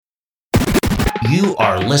You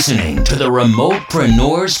are listening to the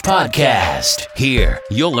Remotepreneurs Podcast. Here,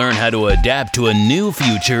 you'll learn how to adapt to a new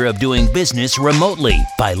future of doing business remotely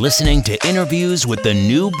by listening to interviews with the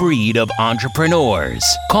new breed of entrepreneurs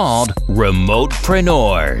called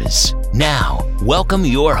Remotepreneurs. Now, welcome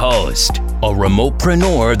your host, a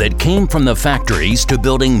remotepreneur that came from the factories to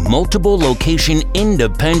building multiple location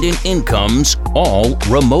independent incomes all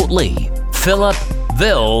remotely, Philip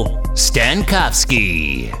Vil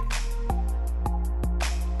Stankovsky.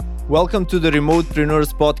 Welcome to the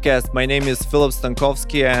Remotepreneurs Podcast. My name is Philip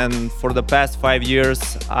Stankovsky, and for the past 5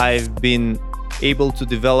 years, I've been able to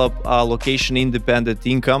develop a location-independent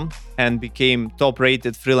income and became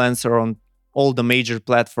top-rated freelancer on all the major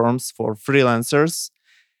platforms for freelancers.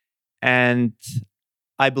 And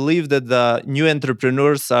I believe that the new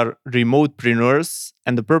entrepreneurs are remotepreneurs,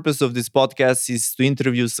 and the purpose of this podcast is to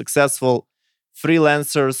interview successful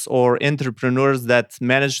freelancers or entrepreneurs that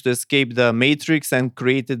managed to escape the matrix and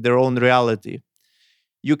created their own reality.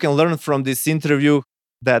 You can learn from this interview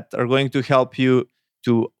that are going to help you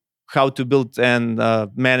to how to build and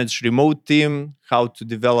manage remote team, how to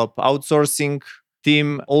develop outsourcing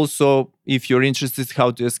team. Also, if you're interested,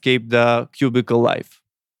 how to escape the cubicle life.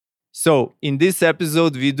 So in this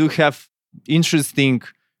episode, we do have interesting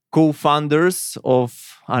co-founders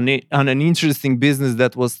of an interesting business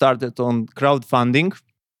that was started on crowdfunding.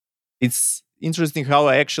 It's interesting how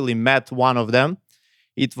I actually met one of them.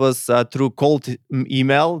 It was through cold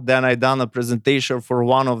email. Then I done a presentation for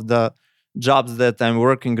one of the jobs that I'm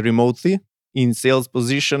working remotely in sales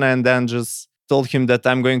position, and then just told him that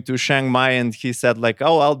I'm going to Chiang Mai, and he said like,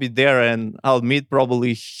 "Oh, I'll be there and I'll meet."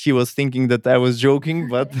 Probably he was thinking that I was joking,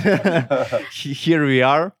 but here we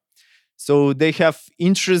are. So they have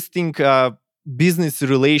interesting business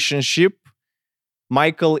relationship.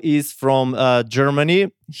 Michael is from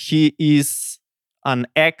Germany. He is an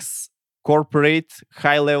ex-corporate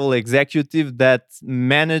high-level executive that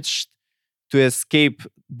managed to escape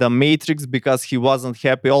the matrix because he wasn't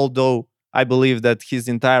happy. Although I believe that his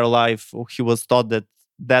entire life he was taught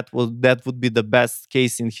that would be the best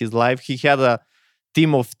case in his life. He had a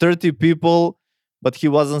team of 30 people, but he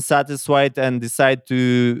wasn't satisfied and decided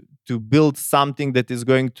to build something that is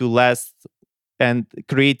going to last and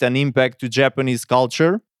create an impact to Japanese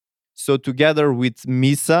culture. So together with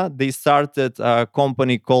Misa, they started a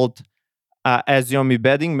company called Aizome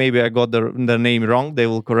Bedding. Maybe I got the name wrong. They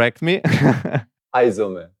will correct me.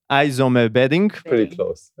 Aizome Bedding. Pretty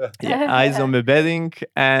close. Yeah, Aizome Bedding.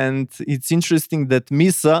 And it's interesting that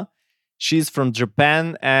Misa, she's from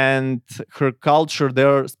Japan, and her culture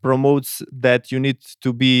there promotes that you need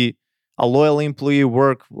to be a loyal employee,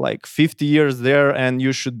 work like 50 years there, and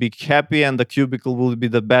you should be happy, and the cubicle will be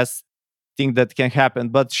the best thing that can happen.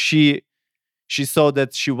 But she saw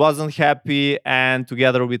that she wasn't happy, and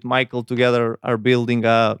together with Michael, together are building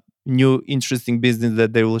a new interesting business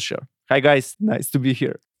that they will share. Hi guys, nice to be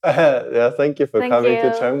here. Yeah, thank you for coming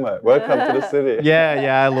to Chiang Mai. Welcome to the city.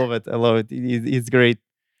 Yeah, I love it. It's great.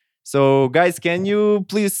 So guys, can you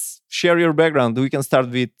please share your background? We can start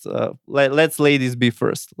with, let's ladies be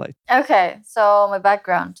first. Okay, so my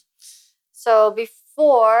background. So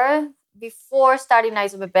before starting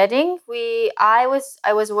Aizome Bedding, I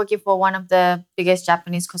was working for one of the biggest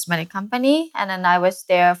Japanese cosmetic company, and then I was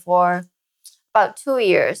there for about 2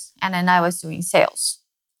 years, and then I was doing sales.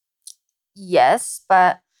 Yes,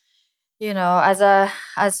 but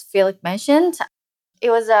as Felix mentioned,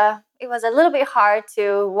 it was a little bit hard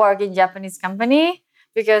to work in Japanese company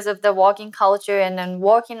because of the working culture and then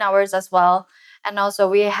working hours as well. And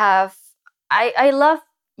also I love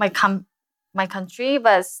my country,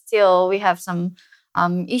 but still we have some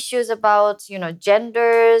issues about,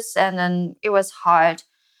 genders, and then it was hard.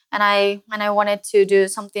 And I wanted to do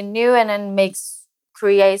something new and then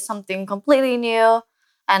create something completely new.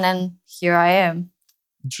 And then here I am.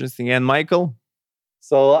 Interesting. And Michael?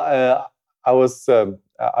 So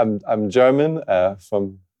I'm German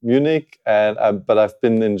from Munich, but I've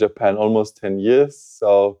been in Japan almost 10 years.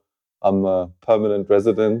 So I'm a permanent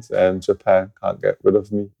resident, and Japan can't get rid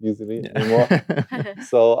of me easily anymore.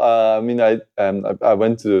 So I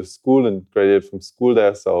went to school and graduated from school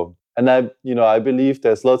there. So I believe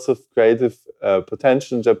there's lots of creative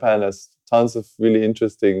potential in Japan. There's tons of really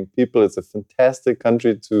interesting people. It's a fantastic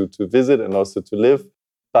country to visit and also to live.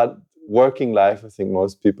 But working life, I think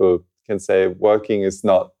most people can say working is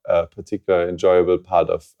not a particular enjoyable part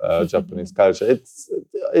of Japanese culture.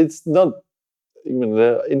 It's not even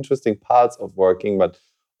the interesting parts of working, but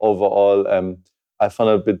overall, I found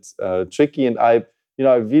it a bit tricky. And I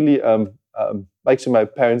really actually my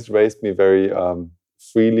parents raised me very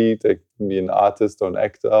freely. They can be an artist or an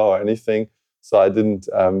actor or anything. So I didn't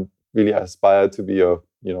really aspire to be a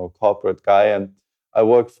corporate guy. And I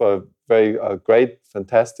work for a very great,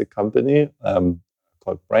 fantastic company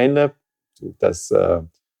called BrainLab. It does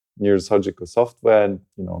neurosurgical software and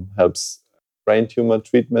helps brain tumor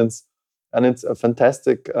treatments. And it's a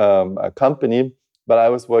fantastic company. But I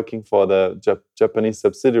was working for the Japanese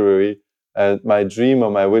subsidiary, and my dream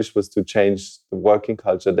or my wish was to change the working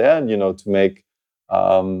culture there, and to make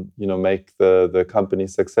make the company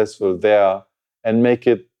successful there, and make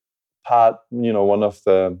it one of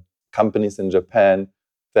the companies in Japan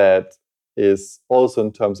that is also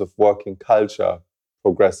in terms of working culture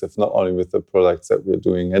progressive, not only with the products that we're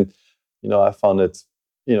doing. And I found it,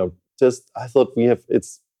 I thought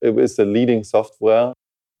it was a leading software.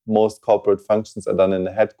 Most corporate functions are done in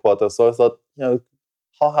the headquarters. So I thought,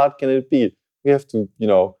 how hard can it be? We have to,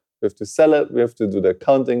 sell it. We have to do the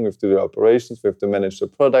accounting. We have to do the operations. We have to manage the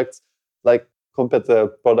products. Like, competitor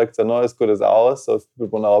products are not as good as ours. So if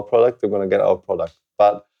people want our product, they're going to get our product.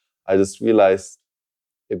 But I just realized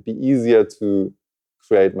it'd be easier to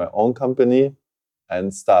create my own company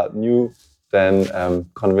and start new than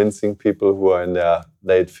convincing people who are in their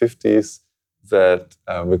late 50s that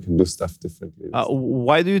we can do stuff differently.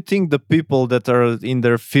 Why do you think the people that are in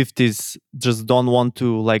their 50s just don't want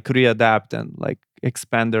to readapt and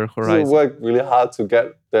expand their horizon? They worked really hard to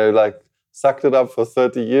get, they sucked it up for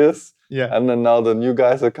 30 years. Yeah. And then now the new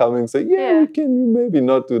guys are coming and say, we can maybe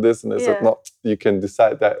not do this. And they said, no, you can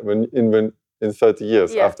decide that in 30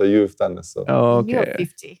 years after you've done this. So. Okay. You're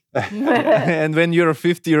 50. And when you're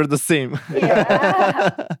 50, you're the same.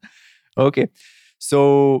 Yeah. Okay.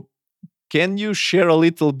 So can you share a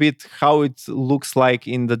little bit how it looks like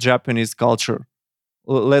in the Japanese culture?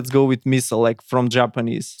 Let's go with Misa, from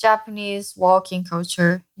Japanese. Japanese working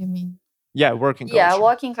culture, you mean? Yeah, working culture. Yeah,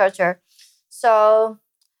 working culture. So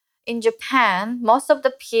in Japan, most of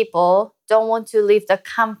the people don't want to leave the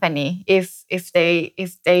company if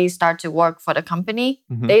they start to work for the company.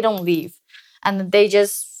 Mm-hmm. They don't leave, and they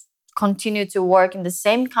just continue to work in the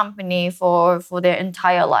same company for their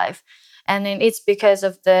entire life. And then it's because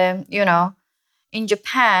of the in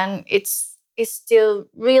Japan, it's still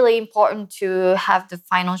really important to have the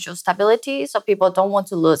financial stability, so people don't want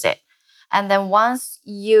to lose it. And then once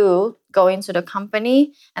you go into the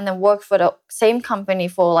company and then work for the same company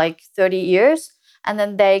for 30 years, and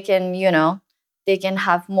then they can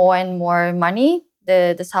have more and more money,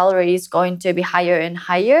 the salary is going to be higher and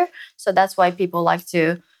higher. So that's why people like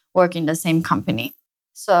to work in the same company.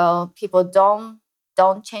 So people don't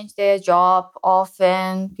change their job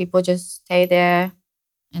often. People just stay there,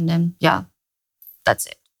 and then that's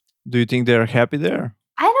it. Do you think they're happy there?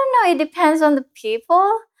 I don't know. It depends on the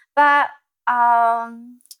people, but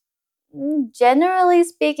generally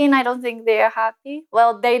speaking, I don't think they are happy.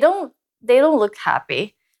 Well, they don't look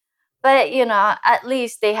happy, but at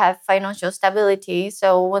least they have financial stability.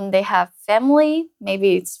 So when they have family,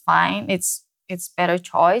 maybe it's fine. It's better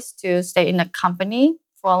choice to stay in a company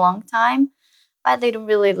for a long time, but they don't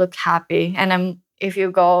really look happy. And then if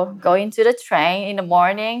you go into the train in the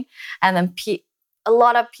morning, and then a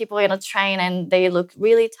lot of people in a train, and they look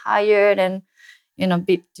really tired and a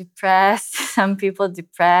bit depressed. Some people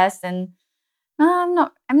depressed, and I'm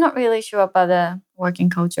not really sure about the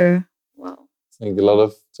working culture. Well, I think a lot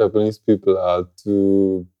of Japanese people are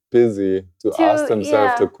too busy to ask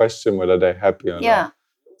themselves the question whether they're happy or not.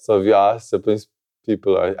 So if you ask Japanese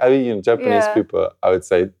people, Japanese people, I would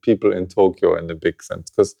say people in Tokyo in the big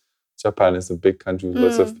sense, because Japan is a big country with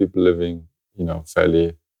lots of people living,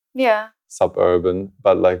 fairly suburban.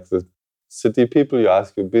 But the city people, you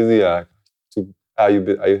ask, you're busy, are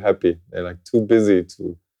you happy? They're too busy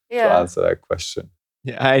to answer that question.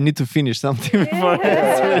 Yeah, I need to finish something before.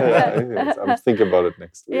 I'm thinking about it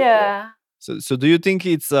next week. Yeah. So do you think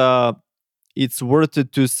it's worth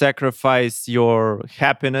it to sacrifice your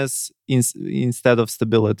happiness instead of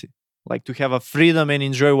stability? To have a freedom and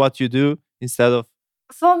enjoy what you do instead of...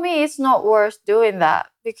 For me, it's not worth doing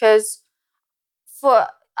that, because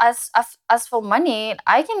as for money,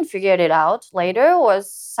 I can figure it out later, or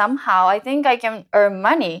somehow I think I can earn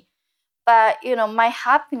money. But my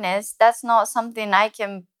happiness, that's not something I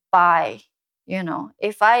can buy.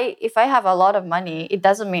 If I have a lot of money, it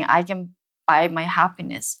doesn't mean I can buy my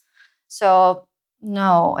happiness. So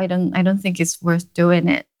no, I don't think it's worth doing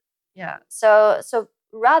it. Yeah. So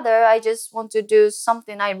rather, I just want to do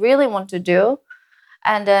something I really want to do,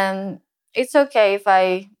 and then it's okay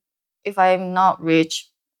if I'm not rich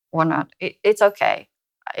or not. It's okay.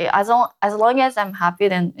 As long as I'm happy,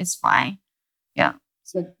 then it's fine. Yeah.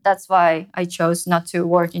 So that's why I chose not to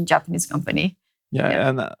work in Japanese company. Yeah.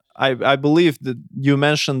 And I believe that you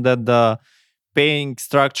mentioned that the paying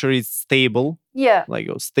structure is stable Yeah. like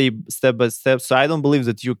go step by step. So I don't believe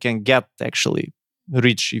that you can get actually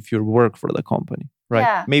rich if you work for the company, right?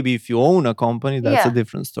 Yeah. Maybe if you own a company, that's a Yeah.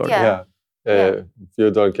 different story. Yeah. If you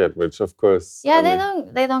don't get rich, of course. Yeah, I they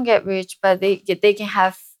mean, don't get rich, but they can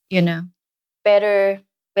have,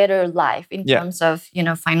 better life in Yeah. terms of,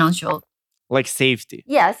 financial. Like safety.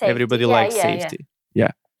 Yeah, safety. Everybody Yeah, likes yeah, yeah. safety.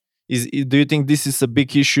 Yeah. Do you think this is a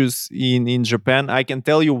big issue in Japan? I can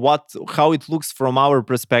tell you how it looks from our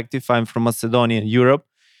perspective. I'm from Macedonia, Europe.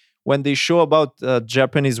 When they show about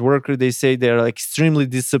Japanese worker, they say they're extremely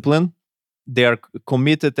disciplined. They are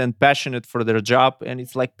committed and passionate for their job, and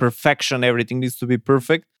it's like perfection. Everything needs to be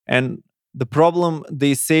perfect. And the problem,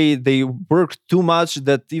 they say they work too much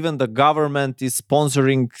that even the government is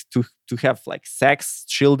sponsoring to have like sex,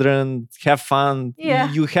 children, have fun.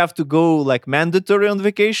 Yeah. You have to go like mandatory on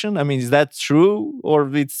vacation. I mean, is that true or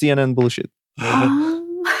it's CNN bullshit?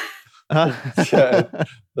 Huh? yeah,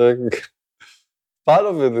 part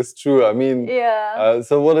of it is true. I mean, Yeah.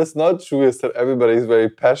 so what is not true is that everybody is very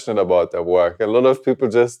passionate about their work. A lot of people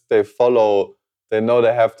they follow. They know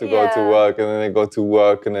they have to go to Yeah. work, and then they go to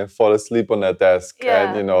work and they fall asleep on their desk,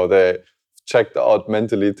 Yeah. and they checked out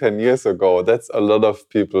mentally 10 years ago. That's a lot of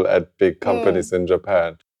people at big companies in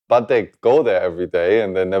Japan. But they go there every day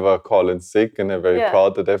and they never call in sick, and they're very Yeah.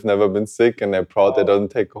 proud that they've never been sick, and they're proud they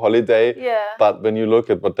don't take a holiday. Yeah. But when you look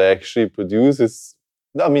at what they actually produce,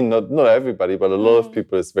 I mean, not everybody, but a lot of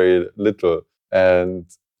people is very little. And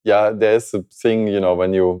yeah, there's a thing,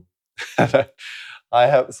 when you... I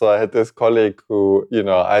had this colleague who,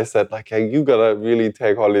 I said like, hey, you gotta really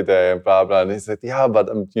take holiday and blah, blah. And he said, yeah, but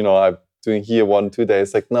I'm doing here 1-2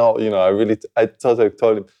 days. Like, no, I told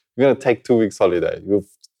him, you're gonna take 2 weeks holiday. You have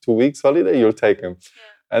 2 weeks holiday, you'll take him.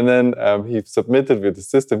 Yeah. And then he submitted with the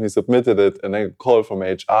system, he submitted it, and then a call from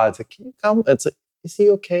HR. I said, can you come? It's like, is he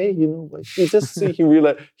okay? Like he just he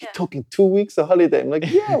realized he took 2 weeks of holiday. I'm like,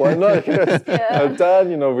 yeah, why not? I'm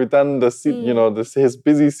done. We've done his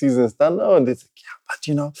busy season is done now. And it's like, yeah,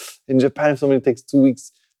 but in Japan, if somebody takes 2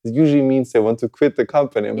 weeks, it usually means they want to quit the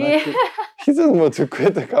company. I'm like, he doesn't want to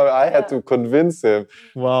quit the company. I had to convince him.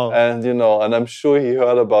 Wow. And and I'm sure he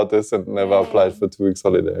heard about this and never applied for 2 weeks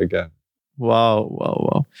holiday again.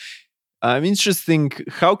 Wow. Interesting.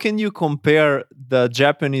 How can you compare the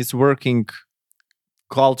Japanese working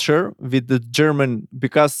culture with the German?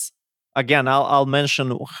 Because again, I'll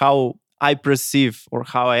mention how I perceive or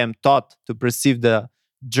how I am taught to perceive the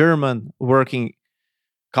German working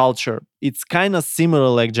culture. It's kind of similar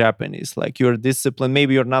like Japanese. Like you're disciplined.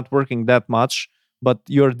 Maybe you're not working that much, but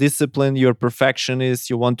you're disciplined, you're perfectionist,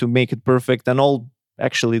 you want to make it perfect, and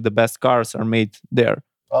actually the best cars are made there.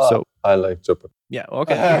 So I like Japan. Yeah,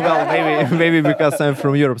 okay. Well, maybe because I'm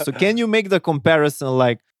from Europe. So can you make the comparison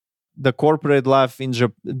like the corporate life in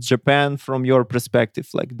Japan from your perspective,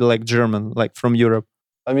 like German, like from Europe?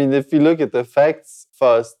 I mean, if you look at the facts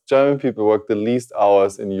first, German people work the least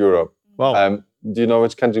hours in Europe. Wow. Do you know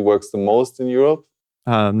which country works the most in Europe?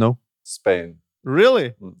 No. Spain.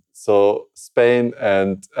 Really? So Spain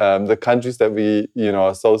and the countries that we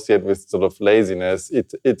associate with sort of laziness,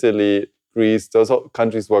 Italy, Greece, those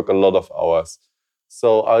countries work a lot of hours.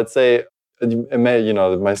 So I would say,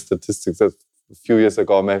 my statistics a few years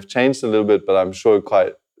ago may have changed a little bit, but I'm sure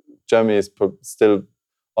Germany is still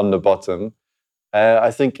on the bottom. I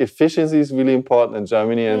think efficiency is really important in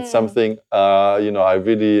Germany, and something I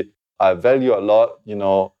value a lot.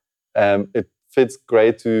 It fits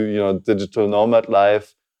great to digital nomad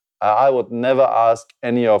life. I would never ask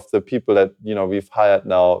any of the people that we've hired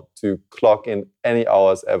now to clock in any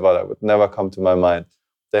hours ever. That would never come to my mind.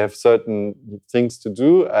 They have certain things to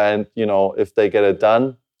do, and if they get it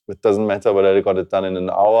done, it doesn't matter whether they got it done in an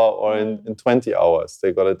hour or in 20 hours.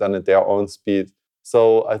 They got it done at their own speed.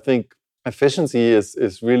 So I think efficiency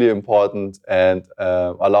is really important, and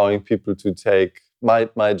allowing people to take.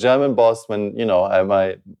 My German boss, when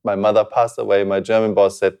my mother passed away, my German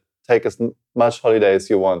boss said, take as much holiday as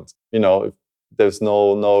you want. If there's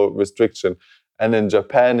no restriction. And in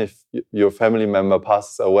Japan, if your family member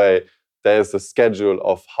passes away, there's a schedule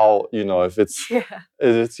of how, if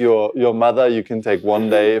it's your mother, you can take 1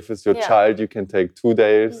 day. If it's your child, you can take 2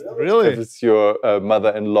 days. Really? If it's your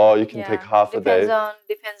mother-in-law, you can take half a day.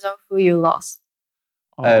 Depends on who you lost.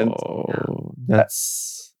 And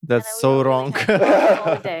that's so wrong.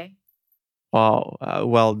 Wow.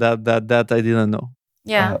 Well, that I didn't know.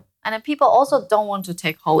 Yeah. And then people also don't want to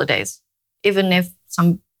take holidays, even if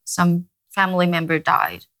some family member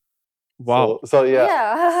died. Wow. So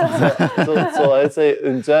so I'd say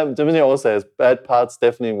in Germany also has bad parts,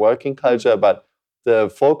 definitely in working culture, but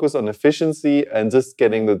the focus on efficiency and just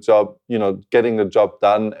getting the job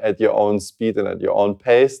done at your own speed and at your own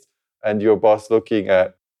pace, and your boss looking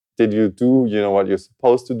at, did you do, what you're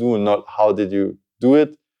supposed to do and not how did you do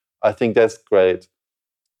it? I think that's great.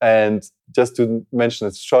 And just to mention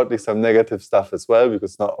it shortly, some negative stuff as well,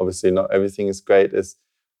 because obviously not everything is great, is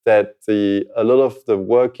that a lot of the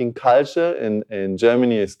working culture in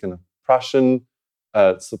Germany is kind of Prussian,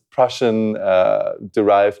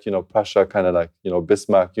 derived, Prussia kind of like,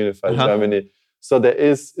 Bismarck, unified Germany. So there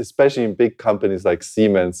is, especially in big companies like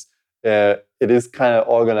Siemens, it is kind of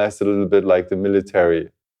organized a little bit like the military,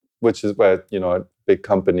 which is where, big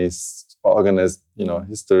companies organize,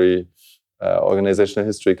 history, organizational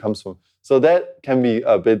history comes from. So that can be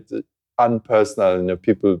a bit unpersonal.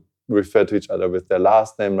 People refer to each other with their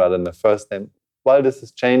last name rather than their first name. While this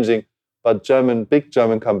is changing, but big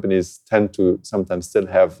German companies tend to sometimes still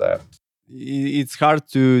have that. It's hard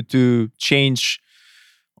to change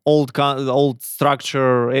old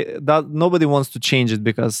structure. That nobody wants to change it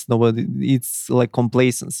because it's like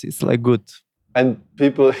complacency. It's like good. And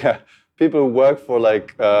people who work for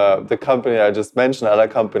like the company I just mentioned, other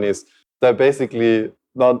companies, they're basically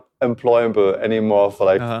not employable anymore for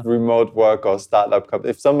like remote work or startup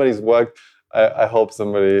company. If somebody's worked, I hope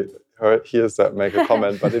somebody hears that, make a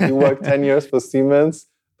comment. But if you work 10 years for Siemens,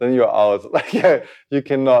 then you're out. Like, you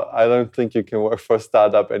cannot, I don't think you can work for a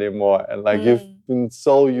startup anymore. And like, you've been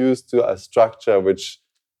so used to a structure which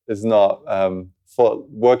is not for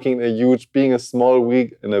working being a small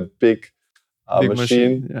week in a big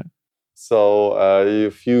machine. Yeah. So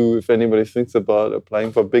if anybody thinks about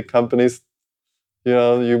applying for big companies,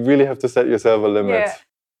 you really have to set yourself a limit.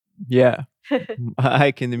 Yeah.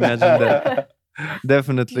 I can imagine that.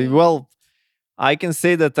 Definitely. Well, I can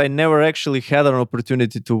say that I never actually had an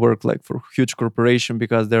opportunity to work like for a huge corporation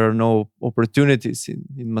because there are no opportunities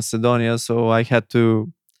in Macedonia. So I had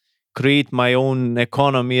to create my own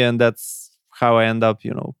economy, and that's how I end up,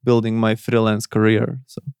 building my freelance career.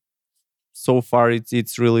 So far,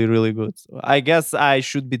 it's really, really good. So I guess I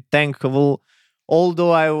should be thankful,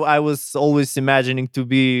 although I was always imagining to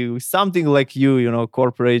be something like you,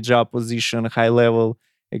 corporate job position, high level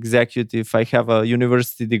executive. I have a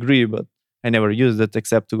university degree, but I never used it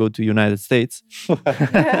except to go to United States.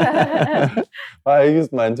 I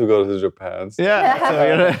used mine to go to Japan. So.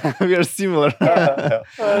 Yeah, so we are similar.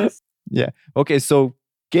 Yeah. Okay, so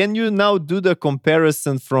can you now do the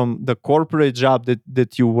comparison from the corporate job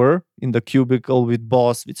that you were in the cubicle with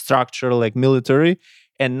boss, with structure like military,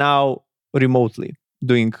 and now remotely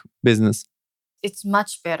doing business? It's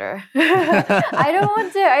much better. I don't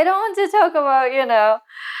want to talk about,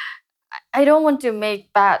 I don't want to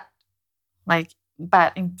make bad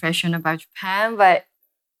impression about Japan, but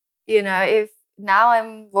if now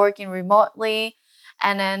I'm working remotely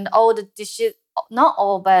and then all the not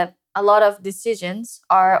all, but a lot of decisions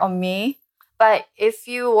are on me. But if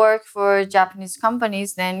you work for Japanese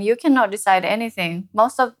companies, then you cannot decide anything.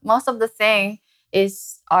 Most of the thing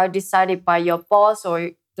are decided by your boss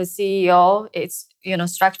or the CEO. It's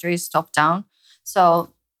structure is top down.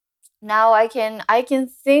 So now I can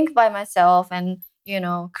think by myself and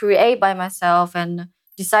create by myself and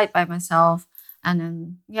decide by myself, and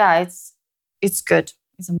then it's good.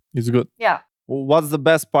 It's good. Yeah. What's the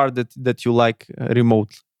best part that you like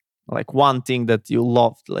remote? Like one thing that you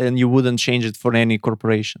loved and you wouldn't change it for any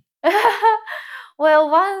corporation? Well,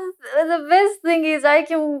 the best thing is I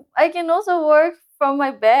can also work from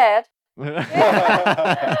my bed.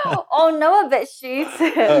 Oh, no bed sheets.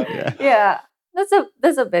 Yeah.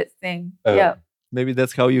 That's a best thing. Yeah. Maybe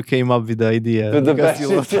that's how you came up with the idea. With the bed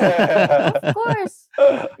sheets. Of course.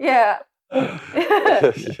 Yeah.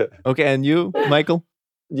 Okay, and you, Michael?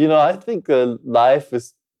 I think life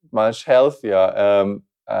is much healthier.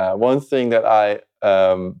 One thing that I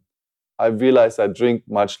realized I drink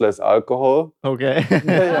much less alcohol. Okay.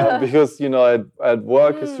 Because at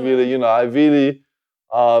work is really I really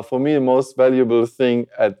for me the most valuable thing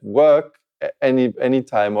at work any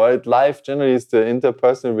time or at life generally is the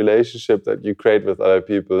interpersonal relationship that you create with other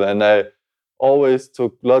people. And I always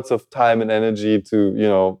took lots of time and energy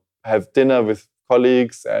to have dinner with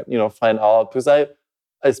colleagues and find out, because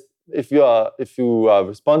if you are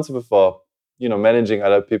responsible for managing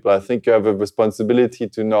other people, I think you have a responsibility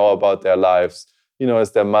to know about their lives.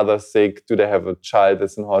 Is their mother sick? Do they have a child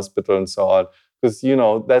that's in hospital and so on? Because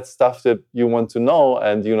that's stuff that you want to know,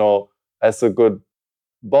 and as a good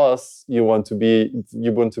boss, you want to be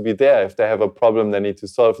there. If they have a problem they need to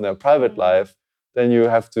solve in their private life, then you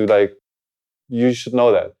have to you should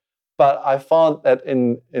know that. But I found that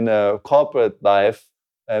in a corporate life,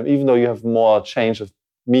 even though you have more change of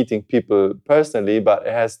meeting people personally, but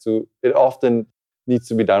it often needs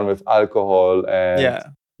to be done with alcohol and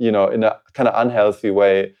in a kind of unhealthy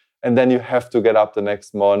way. And then you have to get up the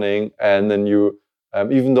next morning, and then you,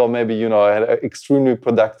 even though maybe, I had an extremely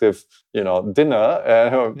productive, dinner,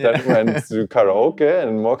 that went to karaoke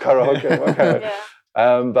and more karaoke and more karaoke.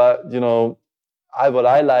 Yeah. But, what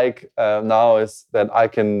I like now is that I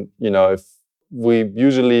can, if we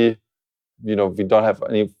usually, we don't have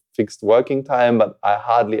any fixed working time, but I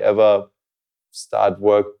hardly ever start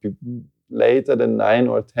work later than 9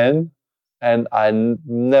 or 10. And I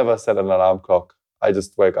never set an alarm clock. I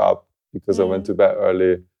just wake up because I went to bed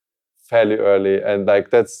fairly early. And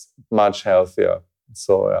that's much healthier.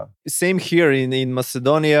 So, yeah. Same here in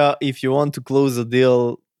Macedonia. If you want to close a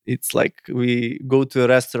deal, it's like we go to a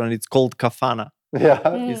restaurant. It's called kafana. Yeah.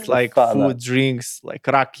 It's like food, drinks, like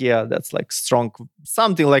rakia. That's like strong,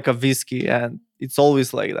 something like a whiskey. And it's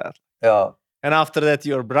always like that. Yeah. And after that,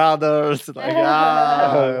 your brothers,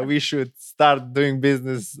 like, we should start doing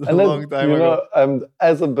business a long time ago.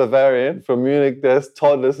 As a Bavarian from Munich, there's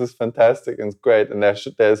thought this is fantastic and it's great. And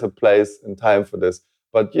there's a place and time for this.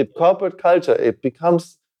 But in corporate culture, it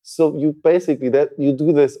becomes so you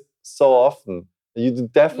do this so often. You do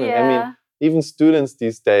definitely, I mean, even students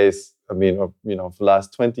these days, for the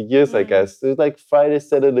last 20 years, I guess, it's like Friday,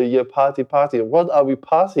 Saturday, year party. What are we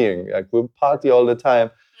partying? Like we party all the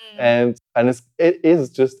time. And it is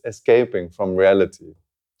just escaping from reality.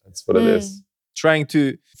 That's what it is. Trying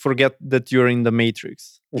to forget that you're in the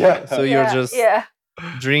matrix. Yeah. So you're just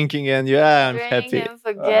drinking and I'm happy. And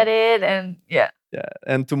forget it and Yeah.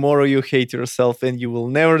 And tomorrow you hate yourself and you will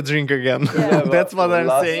never drink again. Yeah. That's what I'm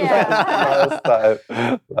saying.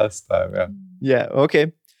 Last time, yeah. Yeah,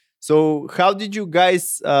 okay. So how did you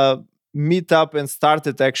guys meet up and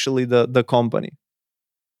started actually the company?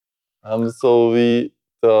 We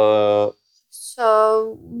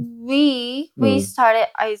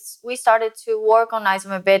started to work on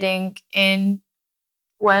isomer bedding in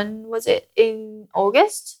when was it? In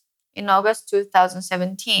August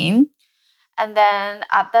 2017. And then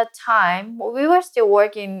at that time, we were still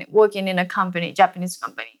working in a company, Japanese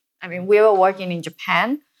company. I mean, we were working in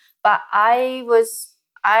Japan, but I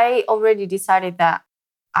already decided that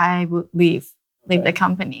I would leave the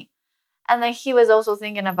company. And then he was also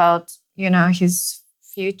thinking about, his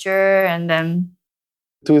future. And then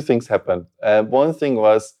two things happened. One thing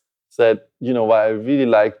was that, why I really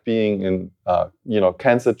like being in,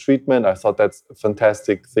 cancer treatment. I thought that's a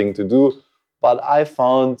fantastic thing to do. But I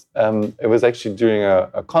found it was actually during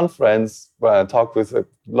a conference where I talked with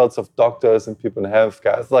lots of doctors and people in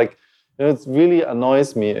healthcare. It's like, it really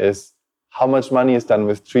annoys me is how much money is done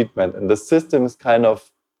with treatment. And the system is kind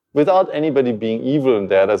of, without anybody being evil in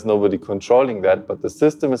there's nobody controlling that. But the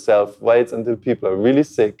system itself waits until people are really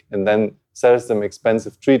sick and then sells them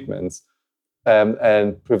expensive treatments.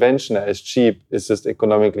 And prevention is cheap. It's just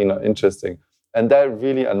economically not interesting. And that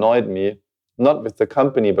really annoyed me. Not with the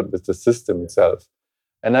company, but with the system itself.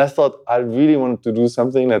 And I thought I really wanted to do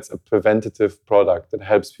something that's a preventative product that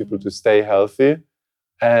helps people to stay healthy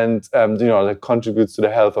and, that contributes to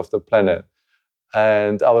the health of the planet.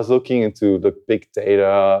 And I was looking into the big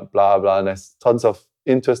data, blah, blah, and there's tons of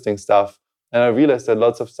interesting stuff. And I realized that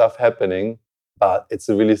lots of stuff happening, but it's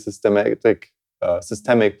a really systemic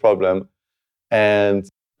problem. And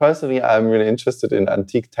personally, I'm really interested in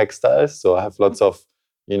antique textiles. So I have lots of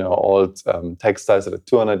old textiles that are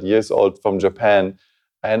 200 years old from Japan.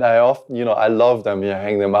 And I often, I love them,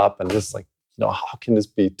 hang them up and just like, how can this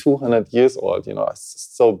be 200 years old? It's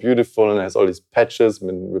so beautiful and has all these patches,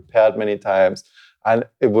 been repaired many times. And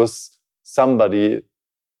it was somebody's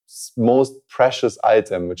most precious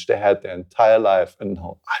item, which they had their entire life. And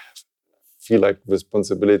now I feel like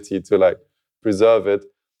responsibility to like preserve it.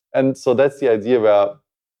 And so that's the idea where,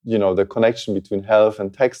 the connection between health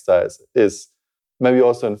and textiles is maybe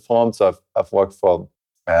also informed. So I've worked for,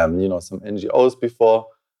 some NGOs before,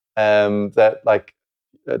 that like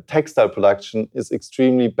textile production is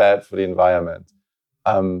extremely bad for the environment.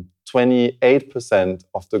 28%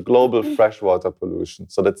 of the global freshwater pollution,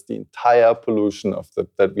 so that's the entire pollution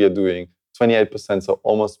that we are doing, 28%, so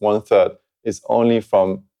almost 1/3, is only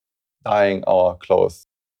from dyeing our clothes.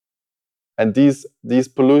 And these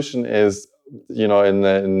pollution is, in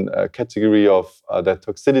a category of the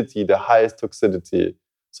toxicity, the highest toxicity.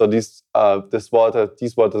 So these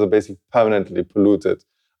waters are basically permanently polluted.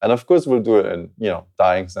 And of course, we'll do it in,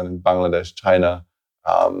 dyeing and in Bangladesh, China,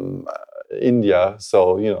 India.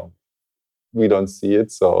 So, we don't see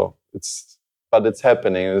it. So but it's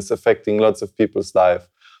happening and it's affecting lots of people's life.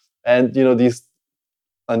 And, these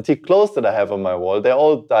antique clothes that I have on my wall, they're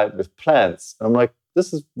all dyed with plants. And I'm like,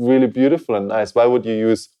 this is really beautiful and nice. Why would you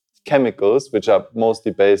use chemicals, which are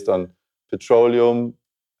mostly based on petroleum,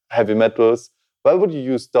 heavy metals? Why would you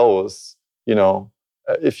use those,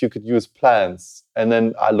 if you could use plants. And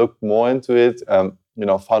then I looked more into it,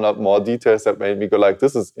 found out more details that made me go like,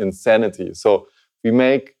 this is insanity. So we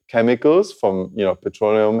make chemicals from,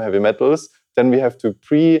 petroleum, heavy metals. Then we have to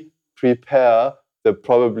prepare the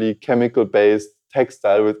probably chemical-based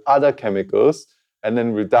textile with other chemicals. And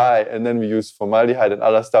then we dye, and then we use formaldehyde and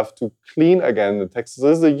other stuff to clean again the textile. So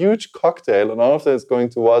this is a huge cocktail, and all of that is going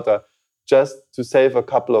to water just to save a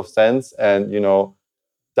couple of cents and,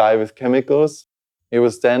 dye with chemicals. It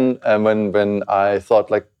was then when I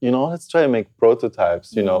thought, like, let's try and make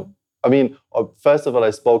prototypes, I mean, first of all,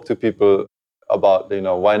 I spoke to people about,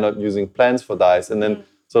 why not using plants for dyes? And then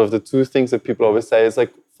sort of the two things that people always say is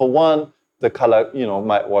like, for one, the color,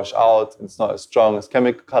 might wash out. It's not as strong as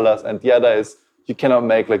chemical colors. And the other is you cannot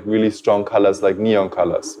make like really strong colors like neon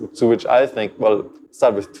colors. To which I think, well,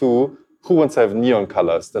 start with two. Who wants to have neon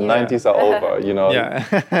colors? The 90s are over,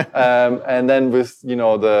 Yeah. And then with,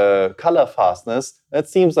 the color fastness, that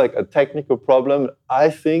seems like a technical problem. I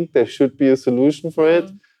think there should be a solution for it.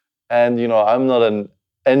 And, I'm not an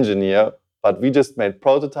engineer, but we just made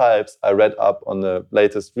prototypes. I read up on the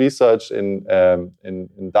latest research in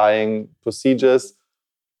dyeing procedures.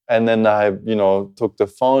 And then I, took the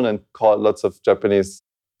phone and called lots of Japanese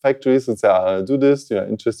factories and said, I'll do this,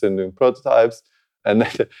 interested in doing prototypes. And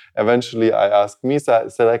then eventually I asked Misa, I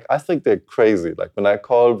said, like, I think they're crazy. Like when I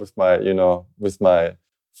call with my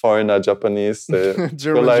foreigner Japanese, German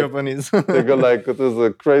Japanese. They go like, there's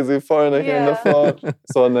a crazy foreigner here in the phone.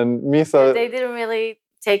 So and then Misa... They didn't really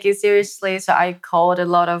take it seriously. So I called a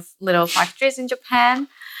lot of little factories in Japan.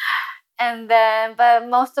 But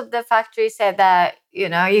most of the factories said that,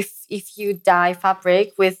 if you dye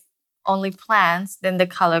fabric with only plants, then the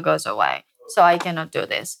color goes away. So I cannot do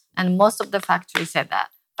this. And most of the factories said that.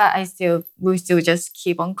 But we still just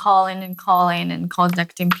keep on calling and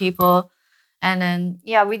contacting people. And then,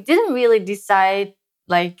 we didn't really decide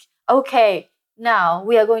like, okay, now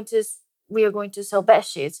we are going to sell bed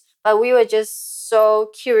sheets. But we were just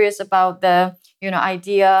so curious about the,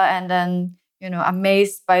 idea, and then,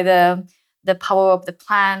 amazed by the power of the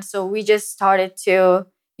plant. So we just started to,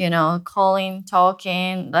 calling,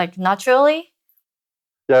 talking, like naturally.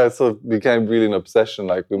 Yeah, so it became really an obsession.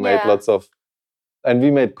 Like we made lots of, and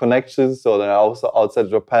we made connections. So then I also outside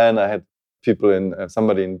Japan, I had people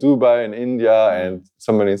somebody in Dubai, in India, and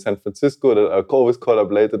somebody in San Francisco that I always call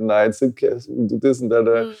up late at night, say, okay, we do this and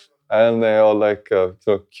that. And they're all like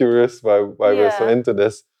curious why we're so into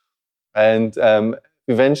this. And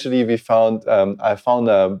eventually I found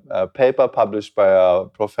a paper published by a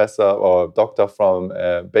professor or doctor from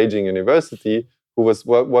Beijing University who was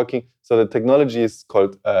working. So the technology is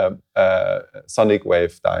called sonic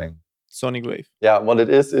wave dyeing. Sonic wave. Yeah, what it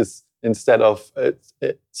is instead of...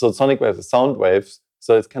 so sonic wave is sound waves.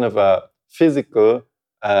 So it's kind of a physical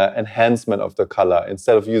enhancement of the color.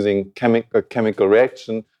 Instead of using chemical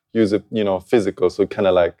reaction, use it, physical. So kind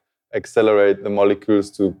of like accelerate the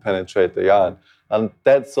molecules to penetrate the yarn. And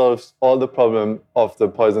that solves all the problem of the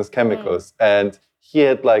poisonous chemicals. And he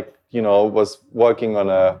had was working on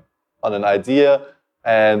an idea,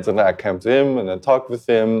 and then I came to him and then talked with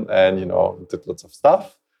him and, did lots of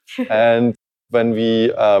stuff. And when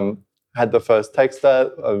we had the first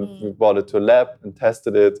textile, we brought it to a lab and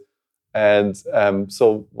tested it. And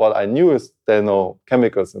so what I knew is there are no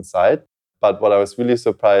chemicals inside. But what I was really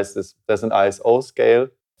surprised is there's an ISO scale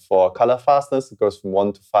for color fastness. It goes from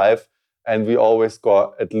 1 to 5. And we always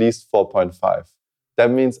score at least 4.5. That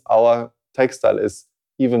means our textile is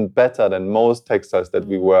even better than most textiles that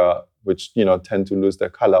we wear, which, tend to lose their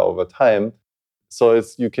color over time. So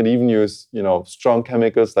you can even use, strong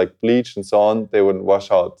chemicals like bleach and so on. They wouldn't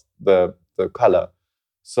wash out the color.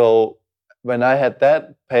 So when I had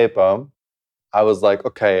that paper, I was like,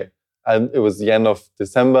 okay. And it was the end of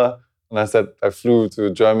December. And I said, I flew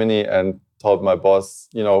to Germany and told my boss,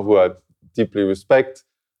 who I deeply respect.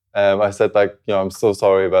 I said, I'm so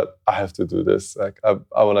sorry, but I have to do this. Like,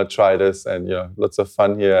 I want to try this, and, lots of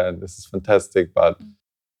fun here, and this is fantastic. But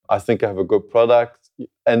I think I have a good product.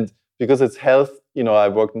 And because it's health, I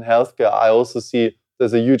worked in healthcare, I also see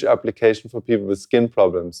there's a huge application for people with skin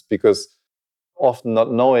problems, because often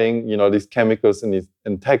not knowing, these chemicals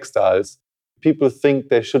in textiles, people think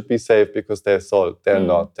they should be safe because they're salt. They're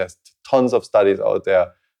not. There's tons of studies out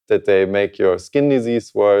there that they make your skin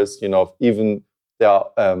disease worse. Even there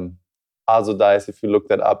are azo dyes. If you look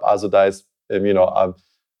that up, azo dyes, are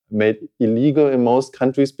made illegal in most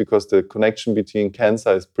countries because the connection between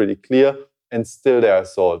cancer is pretty clear, and still they are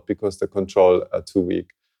sold because the control are too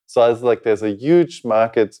weak. So it's like there's a huge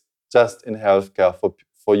market just in healthcare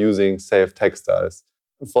for using safe textiles.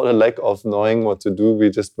 for the lack of knowing what to do, we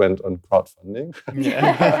just went on crowdfunding.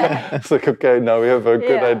 Yeah. It's like, okay, now we have a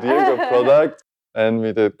good idea, good product. And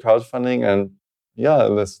we did crowdfunding, and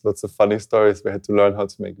there's lots of funny stories. We had to learn how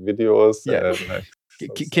to make videos. Yeah. And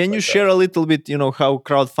Can you share a little bit, how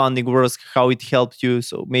crowdfunding works, how it helped you?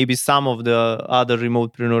 So maybe some of the other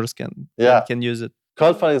remotepreneurs can use it.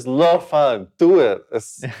 Crowdfunding is a lot of fun. Do it.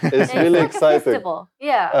 It's really like exciting. A festival.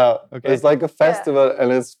 Yeah. Okay. It's like a festival,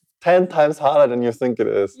 and it's 10 times harder than you think it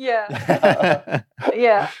is. Yeah.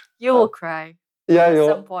 Yeah. You will cry. Yeah, at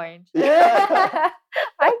some point. I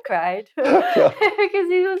cried because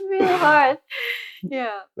it was really hard.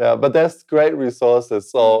 Yeah, but there's great resources.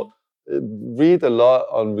 So read a lot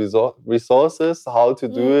on resources, how to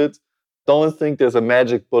do it. Don't think there's a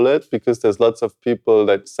magic bullet, because there's lots of people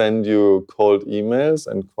that send you cold emails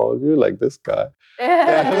and call you, like this guy.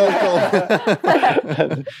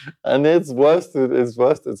 And it's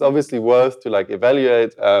obviously worth to like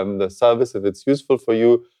evaluate the service if it's useful for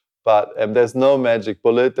you. But there's no magic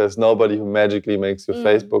bullet. There's nobody who magically makes your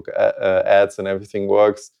Facebook ads and everything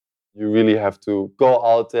works. You really have to go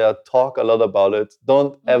out there, talk a lot about it.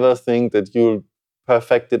 Don't ever think that you'll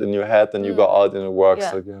perfect it in your head and you go out and it works.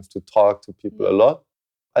 So you have to talk to people a lot.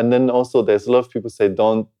 And then also there's a lot of people say,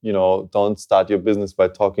 don't start your business by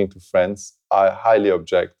talking to friends. I highly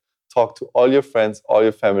object. Talk to all your friends, all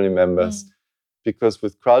your family members. Because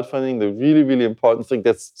with crowdfunding, the really, really important thing,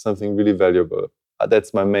 that's something really valuable.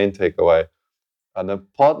 That's my main takeaway. An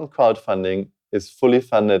important crowdfunding is fully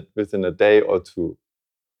funded within a day or two.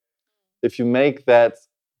 If you make that,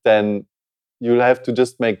 then you'll have to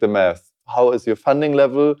just make the math. How is your funding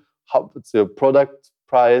level? What's your product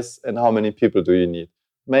price? And how many people do you need?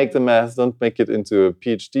 Make the math. Don't make it into a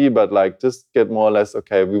PhD, but just get more or less,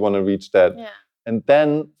 okay, we want to reach that. Yeah. And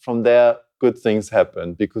then from there, good things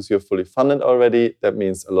happen because you're fully funded already. That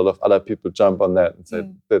means a lot of other people jump on that and say,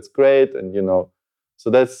 that's great. And, so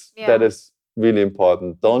that is really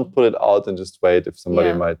important. Don't put it out and just wait if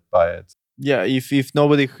somebody might buy it. Yeah, if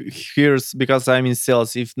nobody hears, because I'm in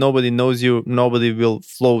sales, if nobody knows you, nobody will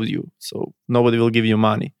flow you. So nobody will give you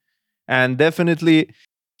money. And definitely,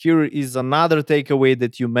 here is another takeaway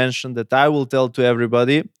that you mentioned that I will tell to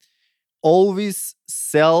everybody. Always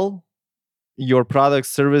sell your products,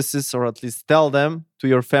 services, or at least tell them to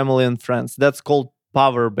your family and friends. That's called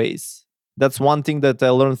power base. That's one thing that I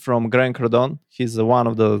learned from Grant Cardone. He's one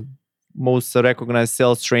of the most recognized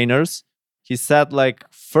sales trainers. He said,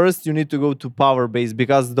 first you need to go to power base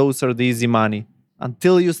because those are the easy money.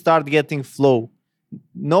 Until you start getting flow,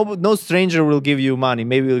 no stranger will give you money.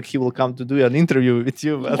 Maybe he will come to do an interview with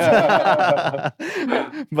you, but,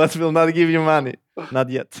 but will not give you money. Not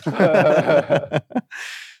yet.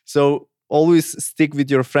 So always stick with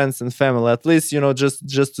your friends and family, at least, just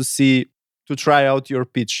to try out your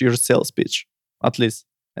pitch, your sales pitch, at least,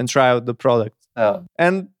 and try out the product. Yeah.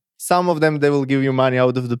 And some of them, they will give you money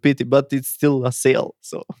out of the pity, but it's still a sale.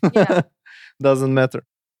 So doesn't matter.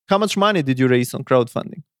 How much money did you raise on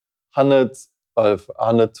crowdfunding?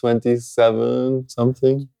 127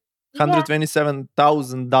 something.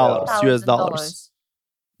 $127,000 US dollars.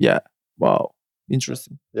 Yeah. Wow.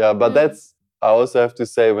 Interesting. Yeah, but I also have to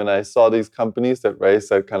say, when I saw these companies that raise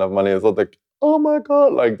that kind of money, I thought oh my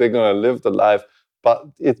God, they're going to live the life. But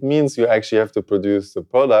it means you actually have to produce the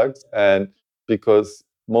product. And because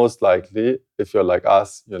most likely, if you're like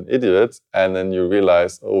us, you're an idiot. And then you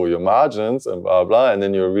realize, your margins and blah, blah. And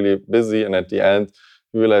then you're really busy. And at the end,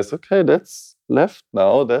 you realize, okay, that's left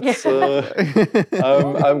now. That's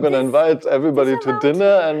I'm going to invite everybody to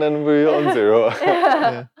dinner and then we're on zero.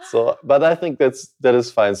 So, but I think that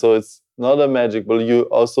is fine. So it's not a magic bullet. You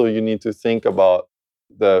need to think about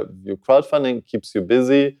your crowdfunding keeps you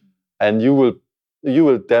busy, and you will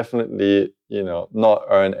definitely not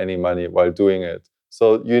earn any money while doing it.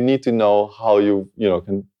 So you need to know how you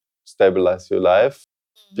can stabilize your life.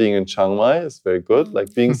 Being in Chiang Mai is very good.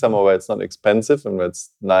 Being somewhere where it's not expensive and where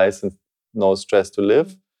it's nice and no stress to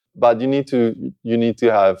live. But you need to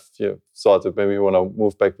have sort of, maybe you want to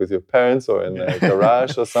move back with your parents or in a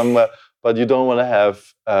garage or somewhere. But you don't want to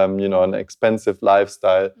have an expensive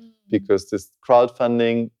lifestyle, because this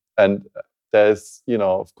crowdfunding, and there's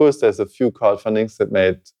of course there's a few crowdfundings that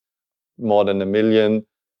made more than $1 million.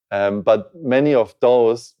 But many of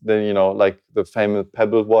those, then like the famous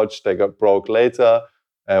Pebble watch, they got broke later,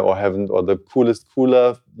 or the coolest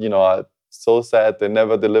cooler, are so sad they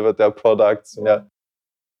never delivered their products. Yeah,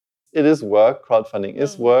 it is work. Crowdfunding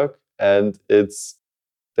is work, and there's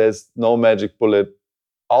no magic bullet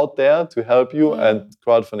out there to help you, and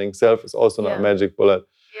crowdfunding itself is also not a magic bullet.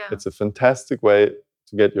 Yeah. It's a fantastic way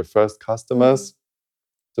to get your first customers,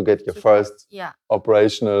 to get your first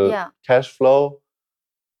operational cash flow.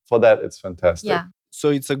 for that, it's fantastic. Yeah. So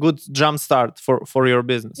it's a good jump start for your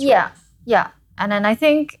business. Yeah. And then I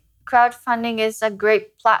think crowdfunding is a great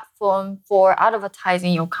platform for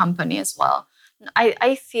advertising your company as well.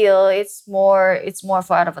 I feel it's more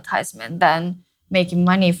for advertisement than making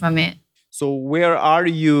money from it. So where are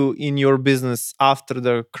you in your business after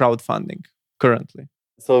the crowdfunding currently?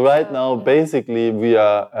 So right now, basically, we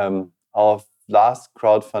are our last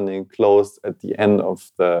crowdfunding closed at the end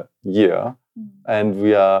of the year, and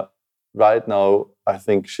we are right now, I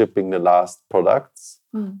think, shipping the last products.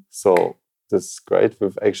 So this is great.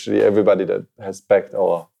 With actually everybody that has backed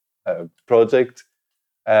our project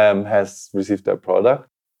has received their product,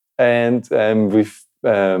 and we've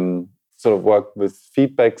sort of worked with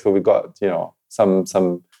feedback. So we got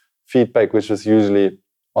some feedback, which was usually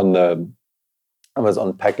on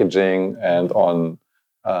packaging and on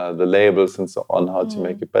the labels and so on, how to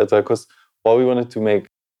make it better. Because what we wanted to make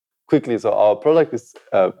quickly, so our product is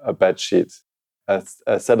a bed sheet,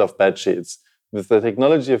 a set of bed sheets. With the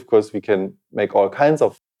technology, of course, we can make all kinds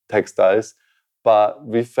of textiles, but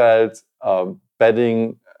we felt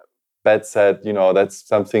bedding, bed set, that's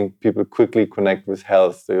something people quickly connect with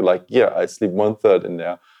health. They're like, yeah, I sleep 1/3 in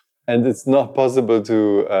there. And it's not possible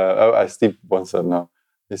to, I sleep 1/3 now.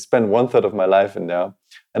 I spend 1/3 of my life in there.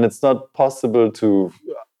 And it's not possible to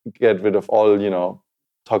get rid of all,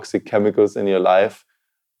 toxic chemicals in your life.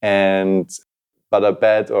 But a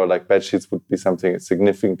bed or like bed sheets would be something that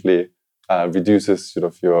significantly reduces sort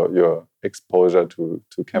of your exposure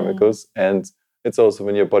to chemicals. And it's also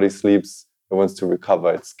when your body sleeps, it wants to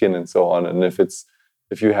recover its skin and so on. And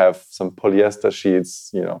if you have some polyester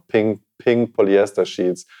sheets, pink polyester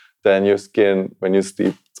sheets, then your skin, when you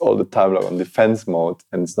sleep, it's all the time like on defense mode,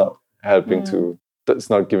 and it's not helping your body's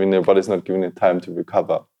not giving it time to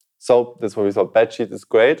recover. So that's why we thought bed sheet is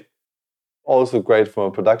great. Also great from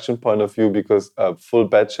a production point of view, because a full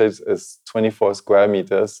bed sheet is 24 square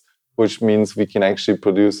meters, which means we can actually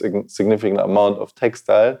produce a significant amount of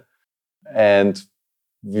textile. And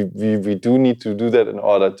we do need to do that in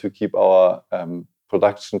order to keep our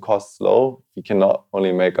production costs low. We cannot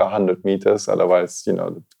only make 100 meters, otherwise,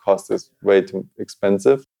 the cost is way too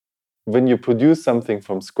expensive. When you produce something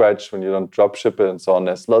from scratch, when you don't drop ship it and so on,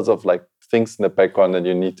 there's lots of like things in the background that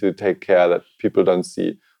you need to take care that people don't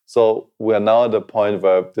see. So we are now at a point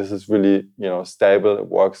where this is really, stable. It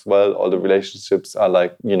works well. All the relationships are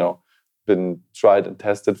like, been tried and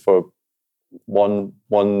tested for one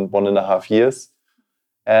and a half years.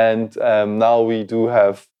 And now we do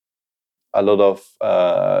have a lot of,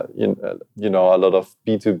 a lot of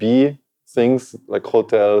B2B things like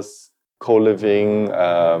hotels, co-living,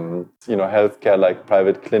 healthcare, like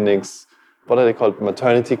private clinics. What are they called?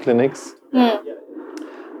 Maternity clinics.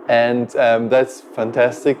 And that's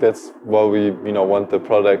fantastic. That's what we want the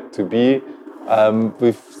product to be.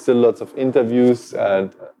 We've still lots of interviews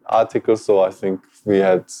and articles. So I think we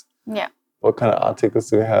had. Yeah. What kind of articles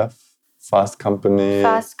do we have? Fast Company,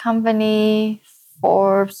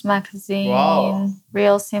 Forbes magazine, Wow.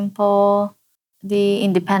 Real Simple, The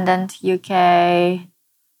Independent UK,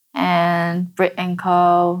 and Brit &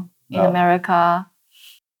 Co. in America.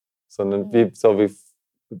 So then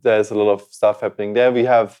there's a lot of stuff happening there. We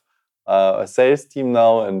have a sales team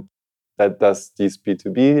now, and that does these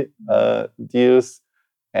B2B deals.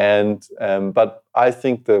 And but I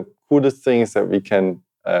think the coolest thing is that we can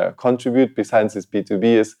contribute besides this B2B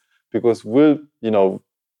is because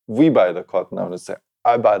we buy the cotton. I want to say,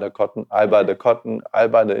 I buy the cotton, I buy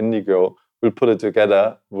the indigo. We'll put it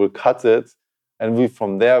together, we'll cut it, and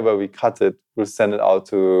from there where we cut it, we'll send it out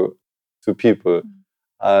to people.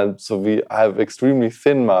 And so we have extremely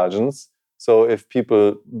thin margins. So if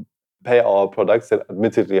people pay our products that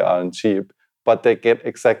admittedly aren't cheap, but they get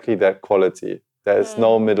exactly that quality. There is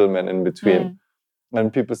no middleman in between.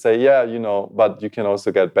 And people say, but you can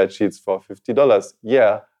also get bed sheets for $50.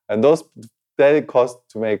 Yeah. And they cost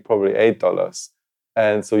to make probably $8.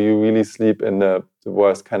 And so you really sleep in the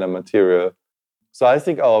worst kind of material. So I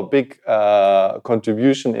think our big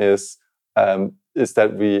contribution is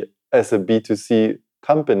that we, as a B2C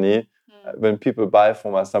company, when people buy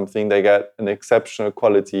from us something, they get an exceptional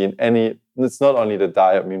quality in it's not only the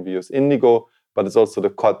dye. I mean, we use indigo, but it's also the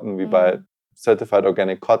cotton. We buy certified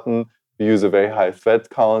organic cotton. We use a very high thread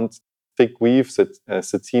count, thick weave,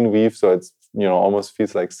 sateen weave, so it's almost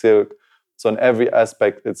feels like silk. So in every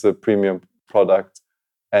aspect, it's a premium product,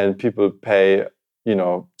 and people pay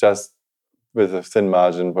just with a thin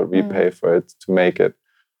margin what we pay for it to make it.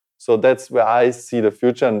 So that's where I see the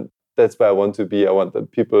future, and that's where I want to be. I want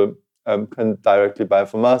that people can directly buy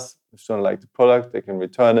from us. If they don't like the product, they can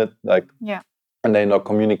return it. And they're not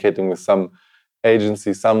communicating with some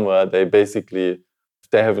agency somewhere. They basically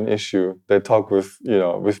they have an issue, they talk with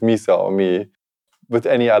Misa or me, with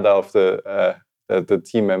any other of the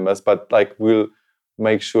team members. But like we'll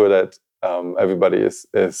make sure that everybody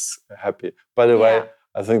is happy. By the way,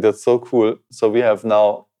 I think that's so cool. So we have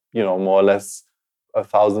now more or less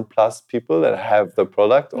 1,000+ people that have the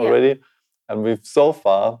product already, and we've so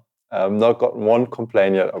far not got one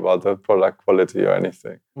complaint yet about the product quality or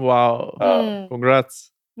anything. Wow!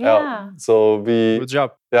 Congrats! So good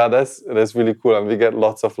job. Yeah, that's really cool, and we get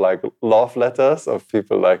lots of like love letters of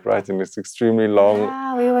people like writing this extremely long.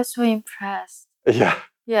 Yeah, we were so impressed.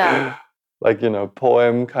 Yeah. Like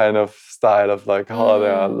poem kind of style of like how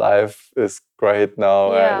their life is great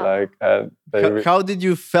now, and how did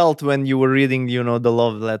you felt when you were reading the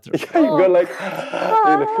love letter? You go like,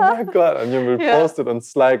 oh my god, and you will post it on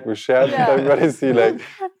Slack. We share it, everybody see like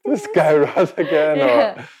this guy wrote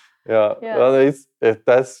again, Well,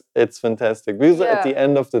 it's fantastic because at the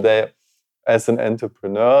end of the day, as an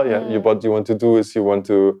entrepreneur, what you want to do is you want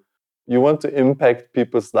to impact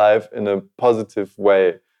people's life in a positive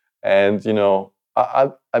way. And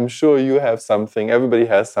I'm sure you have something. Everybody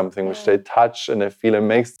has something which they touch and they feel it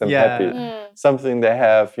makes them happy. Something they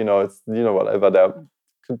have, it's whatever. That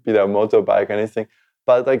could be their motorbike, anything.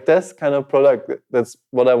 But like this kind of product, that's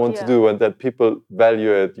what I want to do, and that people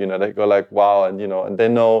value it. They go like, wow, and and they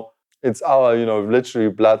know it's our literally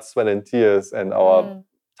blood, sweat, and tears, and our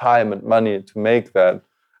time and money to make that.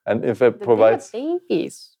 And if it provides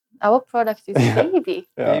babies, our product is baby.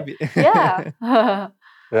 Baby.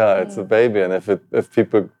 Yeah, it's a baby, and if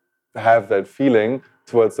people have that feeling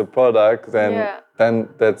towards the product, then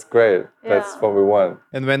that's great. That's what we want.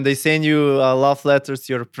 And when they send you love letters,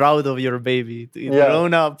 you're proud of your baby. It's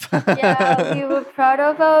grown up. We were proud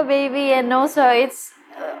of our baby, and also it's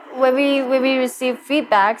when we receive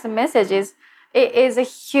feedbacks and messages, it is a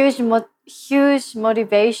huge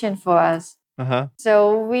motivation for us.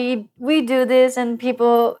 So we do this, and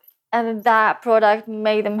people and that product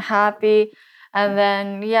made them happy. And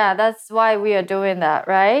then, that's why we are doing that,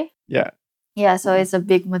 right? Yeah, so it's a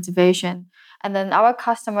big motivation. And then our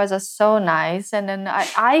customers are so nice. And then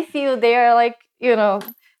I feel they're like,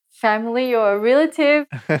 family or relative.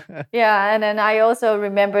 And then I also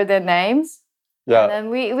remember their names. And then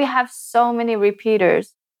we have so many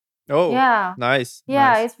repeaters. Oh, nice.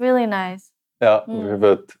 Yeah, nice. It's really nice. Yeah, we have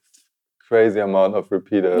a crazy amount of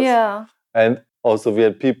repeaters. Yeah. And also we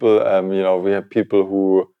had people, we have people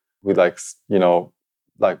who like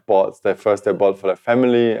bought they bought for their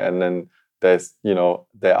family, and then there's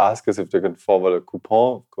they ask us if they can forward a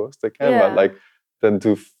coupon. Of course they can, but like then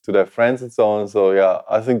to their friends and so on. So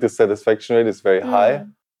I think the satisfaction rate is very high.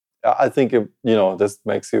 I think this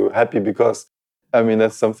makes you happy, because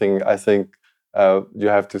that's something I think you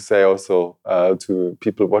have to say also to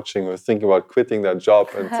people watching who are thinking about quitting their job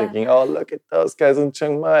and thinking, oh, look at those guys in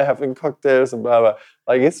Chiang Mai having cocktails and blah blah.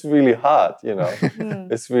 Like it's really hard,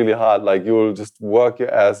 It's really hard. Like you'll just work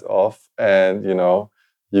your ass off, and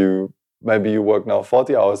you work now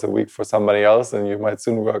 40 hours a week for somebody else, and you might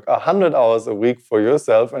soon work 100 hours a week for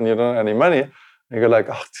yourself, and you don't have any money. And you're like,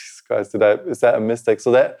 oh, Jesus Christ, is that a mistake?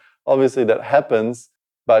 So that obviously that happens,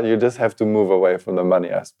 but you just have to move away from the money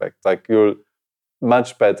aspect. Like you'll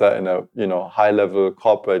much better in a high level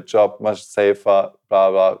corporate job, much safer,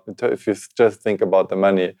 blah blah. If you just think about the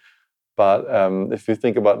money. But if you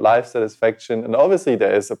think about life satisfaction, and obviously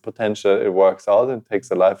there is a potential it works out and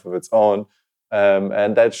takes a life of its own,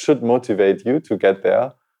 and that should motivate you to get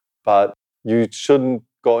there. But you shouldn't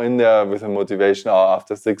go in there with a motivation,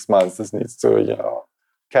 after 6 months, this needs to,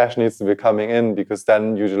 cash needs to be coming in, because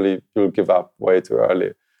then usually you'll give up way too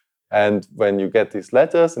early. And when you get these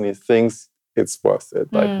letters and these things, it's worth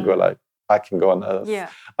it. Like you go like, I can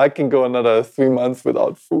go another 3 months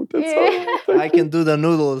without food. I can do the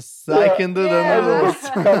noodles. I can do the noodles.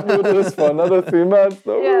 Cup noodles for another 3 months.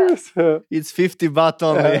 No worries. It's 50 baht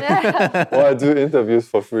only. Or I do interviews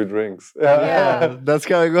for free drinks. That's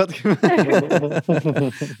how I got him.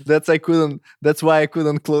 That's why I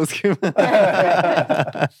couldn't close him.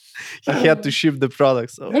 He had to ship the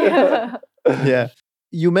product. So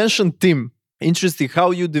you mentioned team. Interesting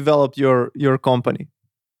how you developed your company.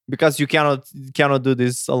 Because you cannot do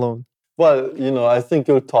this alone. Well, I think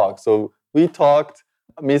you'll talk. So we talked.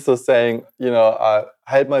 Misa saying, I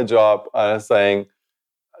had my job. I was saying,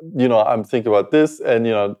 I'm thinking about this. And,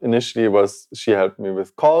 initially she helped me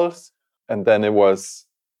with calls. And then it was,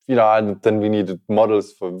 then we needed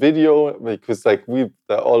models for video, because like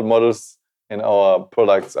all models in our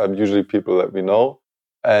products are usually people that we know.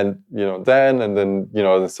 And, then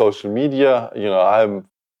the social media, I'm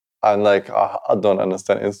I'm like, I don't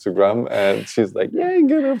understand Instagram. And she's like, yeah, you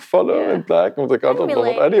gotta follow and like. I'm like, I don't know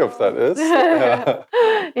what any of that is.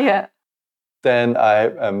 Yeah. Then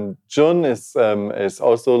Jun is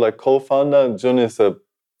also like co-founder. Jun is a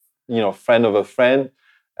friend of a friend,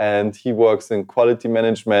 and he works in quality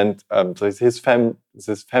management. So it's his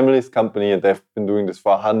family's company, and they've been doing this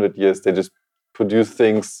for 100 years. They just produce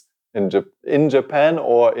things in Japan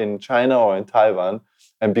or in China or in Taiwan.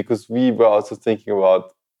 And because we were also thinking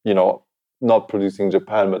about not producing in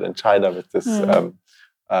Japan but in China with this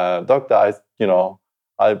doctor,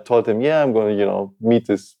 I told him, yeah, I'm going to meet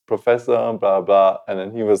this professor, blah blah, and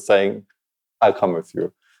then he was saying, I'll come with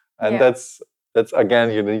you. And that's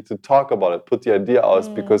again, you need to talk about it, put the idea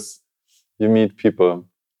out, because you meet people.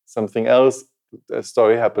 Something else, a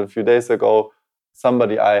story happened a few days ago.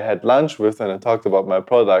 Somebody I had lunch with and I talked about my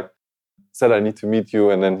product said, I need to meet you.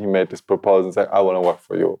 And then he made this proposal and said, I want to work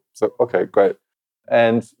for you. So, okay, great.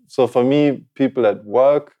 And so for me, people at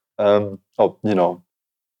work, I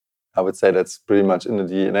would say that's pretty much in the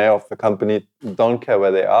DNA of the company. Don't care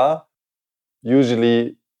where they are.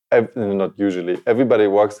 Everybody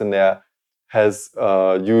works in there has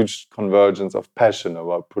a huge convergence of passion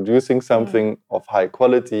about producing something of high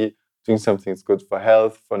quality, doing something that's good for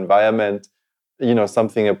health, for environment,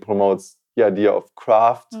 something that promotes the idea of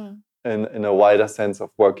craft in a wider sense of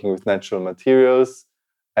working with natural materials.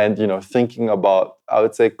 And, thinking about, I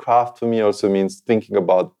would say craft for me also means thinking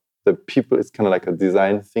about the people. It's kind of like a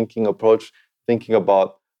design thinking approach, thinking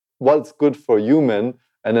about what's good for human,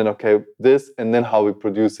 and then, okay, this, and then how we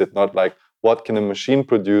produce it, not like what can a machine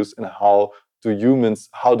produce and how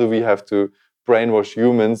do we have to brainwash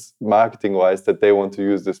humans marketing-wise that they want to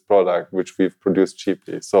use this product, which we've produced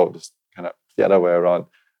cheaply. So just kind of the other way around.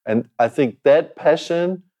 And I think that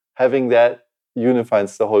passion, having that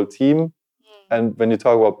unifies the whole team. And when you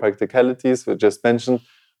talk about practicalities, we just mentioned,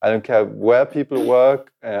 I don't care where people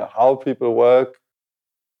work, how people work.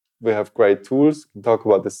 We have great tools. We can talk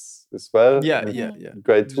about this as well. Yeah.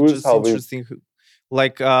 Great tools. Just interesting.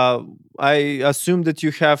 Like, I assume that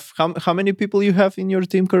you have how many people you have in your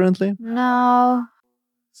team currently? No.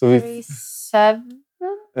 So we've 7.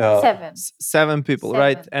 Yeah. 7 people,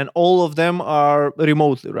 right? And all of them are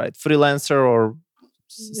remotely, right? Freelancer or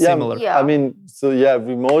similar. Yeah. I mean,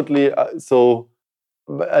 remotely. It's a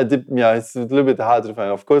little bit hard to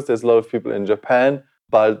find. Of course, there's a lot of people in Japan,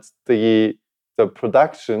 but the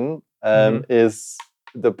production is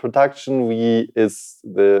the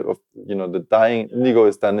dyeing indigo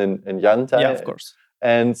is done in Yantai. Yeah, of course.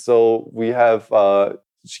 And so we have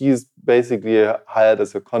she's basically hired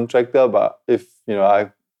as a contractor, but if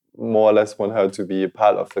I more or less want her to be a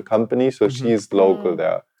part of the company, so she's local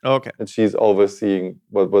there. Okay. And she's overseeing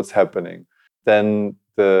what's happening. Then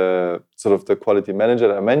the sort of the quality manager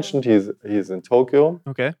that I mentioned, he's in Tokyo.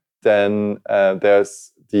 Okay. Then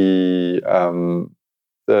there's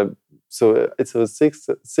so it's 6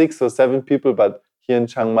 or 7 people, but here in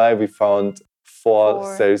Chiang Mai we found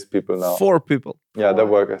 4 salespeople now. 4 people. Yeah, they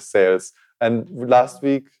work as sales. And last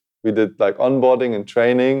week we did like onboarding and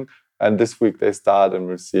training, and this week they start, and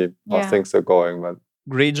we'll see how things are going. But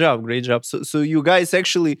great job. So you guys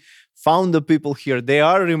actually found the people here. They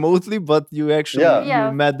are remotely, but you actually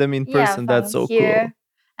you met them in person. That's so cool.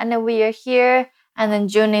 And then we are here, and then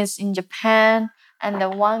Jun is in Japan, and the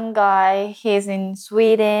one guy, he's in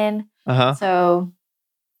Sweden. So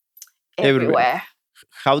everywhere.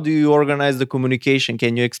 How do you organize the communication?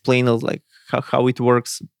 Can you explain us like how it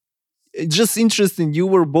works? It's just interesting. You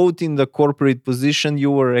were both in the corporate position.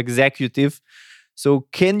 You were executive. So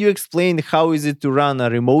can you explain how is it to run a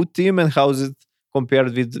remote team, and how is it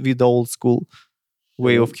compared with the old school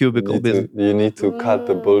way of cubicle business? You need to cut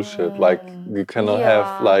the bullshit. Like you cannot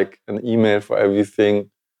have like an email for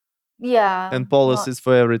everything. Yeah. And policies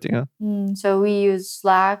for everything. Huh? So we use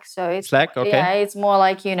Slack. So it's Slack. Okay. Yeah, it's more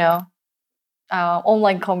like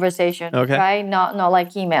online conversation, right? Not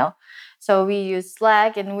like email. So we use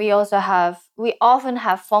Slack, and we often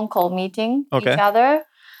have phone call meeting each other.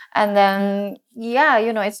 And then,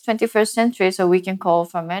 it's 21st century, so we can call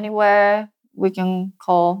from anywhere. We can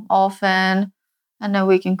call often, and then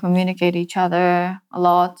we can communicate each other a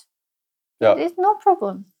lot. Yeah, it's no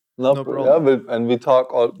problem. No problem. Yeah, and we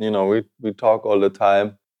talk all. We talk all the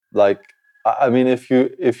time. Like, I mean, if you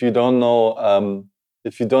don't know.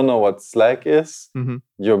 If you don't know what Slack is,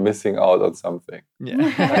 you're missing out on something.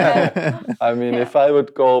 Yeah. I mean, if I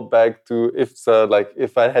would go back to,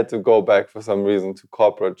 if I had to go back for some reason to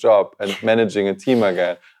corporate job and managing a team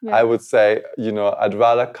again, I would say, I'd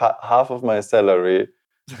rather cut half of my salary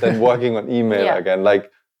than working on email again. Like,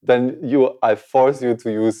 then I force you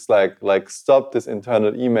to use Slack, like stop this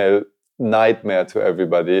internal email nightmare to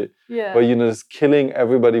everybody. Yeah. Where, just killing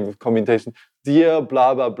everybody with communication. Dear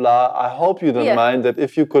blah, blah, blah, I hope you don't mind that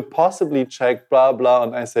if you could possibly check blah, blah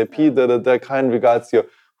on SAP, kind regards you.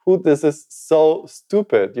 This is so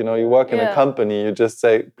stupid. You work in a company, you just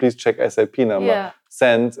say, please check SAP number,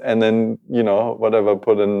 send, and then, whatever,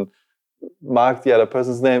 put in, mark the other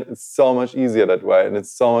person's name. It's so much easier that way, and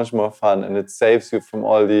it's so much more fun, and it saves you from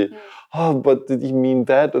all the, but did he mean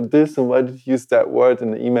that or this, and why did he use that word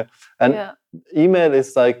in the email? And email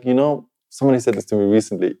is like, somebody said this to me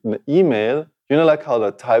recently. In the email, like how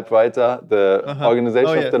the typewriter, the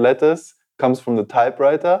organization of the letters comes from the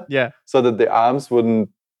typewriter, so that the arms wouldn't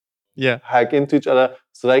hack into each other.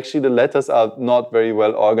 So actually, the letters are not very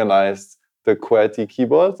well organized. The QWERTY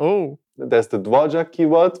keyboard. There's the Dvorak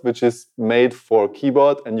keyboard, which is made for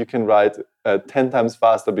keyboard, and you can write 10 times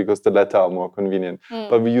faster because the letters are more convenient.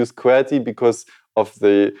 But we use QWERTY because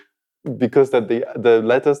the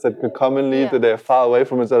letters that commonly that they're far away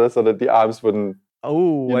from each other, so that the arms wouldn't. I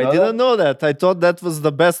didn't know that. I thought that was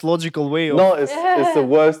the best logical way of... No, it's the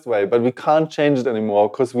worst way, but we can't change it anymore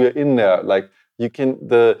because we're in there. Like, you can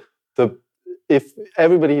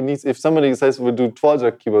if somebody says we'll do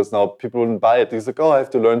Dvorak keyboards now, people wouldn't buy it. He's like, I have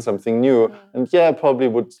to learn something new. And probably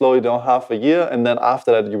would slow you down half a year. And then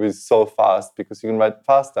after that, you'll be so fast because you can write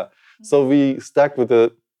faster. So we stuck with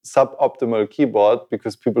a suboptimal keyboard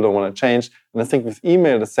because people don't want to change. And I think with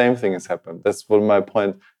email, the same thing has happened. That's what my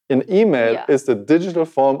point. In email is the digital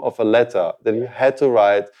form of a letter that you had to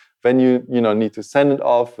write when you need to send it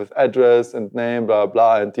off with address and name, blah,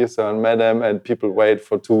 blah, and dear sir and madam, and people wait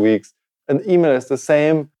for 2 weeks. And email is the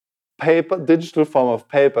same digital form of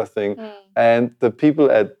paper thing. And the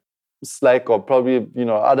people at Slack, or probably,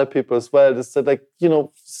 other people as well, just said, like,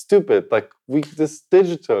 stupid. Like, this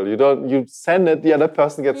digital. You send it, the other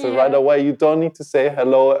person gets it right away. You don't need to say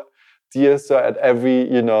hello, dear sir, at every,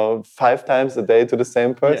 5 times a day to the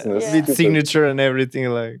same person. With signature and everything,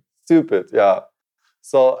 like. Stupid,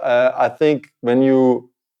 So I think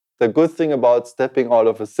the good thing about stepping out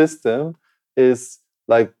of a system is,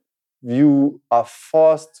 like, you are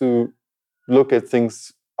forced to look at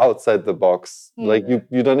things outside the box. Like,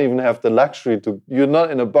 you don't even have the luxury you're not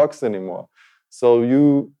in a box anymore. So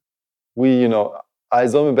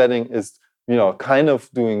ISO embedding is, kind of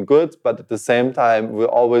doing good, but at the same time, we're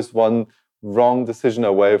always one wrong decision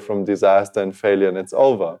away from disaster and failure, and it's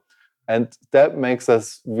over. And that makes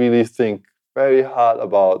us really think very hard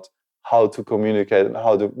about how to communicate and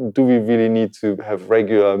do we really need to have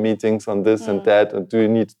regular meetings on this and that, and do we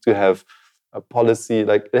need to have a policy?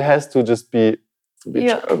 Like, it has to just be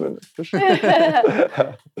German.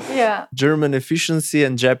 German efficiency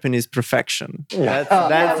and Japanese perfection. That's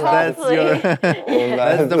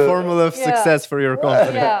the formula of success for your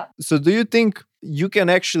company. So do you think you can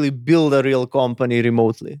actually build a real company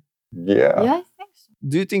remotely? Yeah, I think so.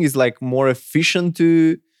 Do you think it's like more efficient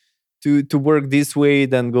to work this way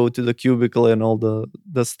than go to the cubicle and all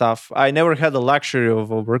the stuff? I never had the luxury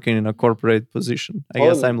of working in a corporate position. I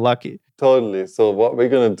guess I'm lucky. Totally. So what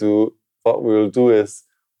we'll do is,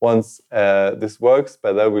 once this works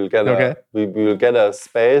better, we'll get a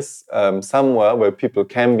space somewhere where people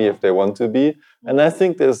can be if they want to be. And I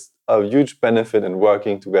think there's a huge benefit in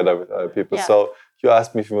working together with other people. So you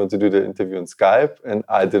asked me if you want to do the interview on Skype, and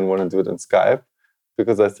I didn't want to do it on Skype,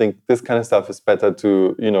 because I think this kind of stuff is better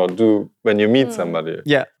to, do when you meet somebody.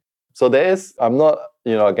 Yeah. So I'm not,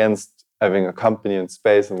 against having a company and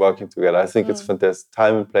space and working together. I think it's fantastic,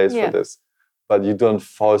 time and place for this. But you don't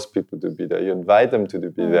force people to be there. You invite them to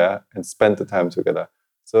be there and spend the time together.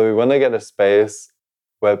 So we want to get a space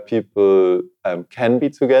where people can be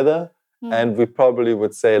together. And we probably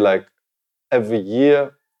would say, like, every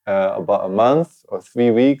year, about a month or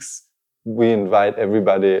 3 weeks, we invite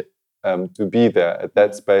everybody to be there at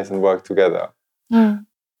that space and work together.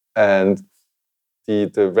 And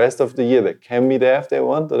the rest of the year, they can be there if they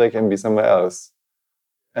want, or they can be somewhere else.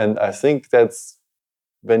 And I think that's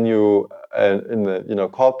when you in the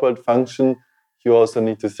corporate function, you also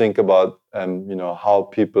need to think about how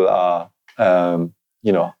people are.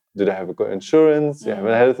 Do they have a good insurance? Do they have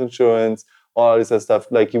a health insurance? All this other stuff.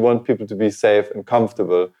 Like, you want people to be safe and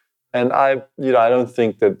comfortable. And I don't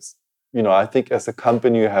think that. I think as a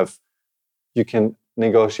company, you can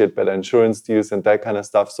negotiate better insurance deals and that kind of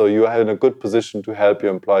stuff. So you are in a good position to help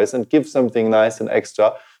your employees and give something nice and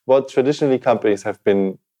extra, what traditionally companies have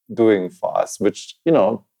been doing for us, which,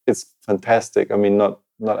 it's fantastic. I mean, not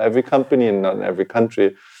every company and not in every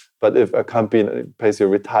country, but if a company pays your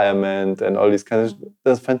retirement and all these kinds of,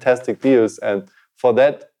 there's fantastic deals. And for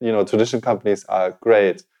that, traditional companies are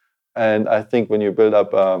great. And I think when you build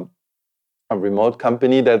up a remote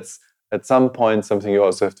company, that's at some point, something you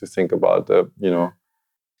also have to think about.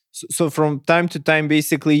 So from time to time,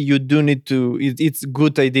 basically, you do need to. It's a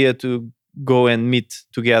good idea to go and meet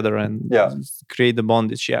together and create the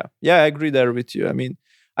bondage. Yeah, I agree there with you. I mean,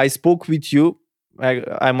 I spoke with you.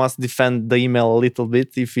 I must defend the email a little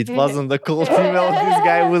bit. If it wasn't the cold email, this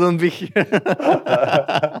guy wouldn't be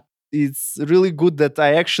here. It's really good that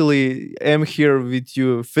I actually am here with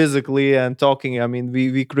you physically and talking. I mean,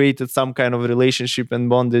 we created some kind of relationship and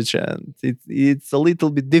bondage, and it's a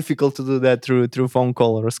little bit difficult to do that through phone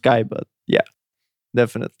call or Skype. But yeah,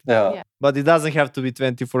 definitely. Yeah. But it doesn't have to be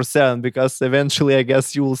 24/7 because eventually, I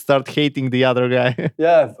guess you will start hating the other guy.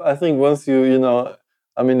 Yeah, I think once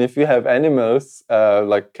I mean, if you have animals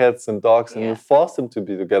like cats and dogs and you force them to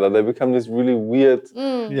be together, they become this really weird.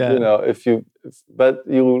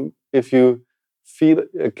 If you feed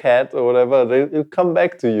a cat or whatever, they'll come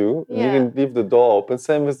back to you. And you can leave the door open.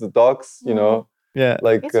 Same with the dogs,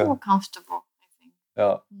 Like it's more comfortable, I think.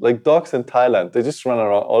 Yeah, like dogs in Thailand, they just run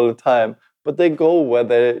around all the time, but they go where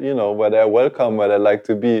where they're welcome, where they like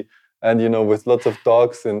to be. And with lots of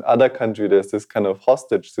dogs in other countries, there's this kind of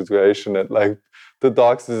hostage situation that like the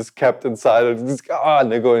dogs is kept inside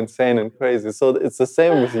and they go insane and crazy. So it's the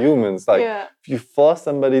same with humans. Like if you force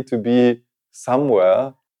somebody to be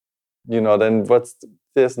somewhere, then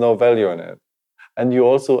there's no value in it. And you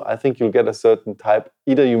also, I think you'll get a certain type.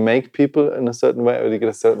 Either you make people in a certain way, or you get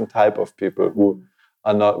a certain type of people who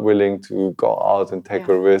are not willing to go out and take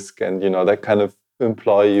a risk, and that kind of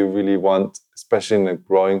employee you really want, especially in a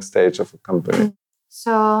growing stage of a company.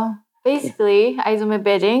 So basically, Aizume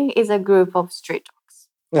Bedding is a group of street dogs.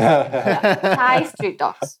 Thai street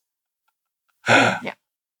dogs. Yeah.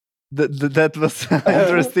 That was an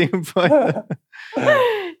interesting point.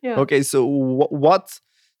 Okay, so what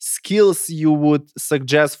skills you would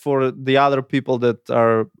suggest for the other people that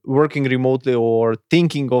are working remotely or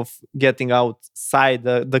thinking of getting outside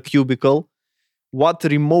the cubicle? What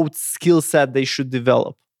remote skill set they should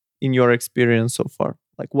develop in your experience so far?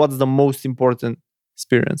 Like, what's the most important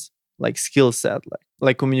experience, like skill set,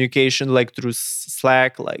 like communication, like through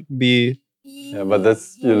Slack, like Yeah, but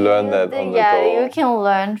you learn that on the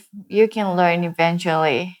go. You can learn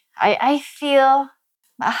eventually. I feel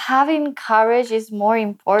having courage is more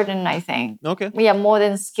important, I think. Okay. Yeah, more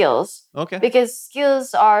than skills. Okay. Because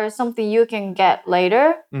skills are something you can get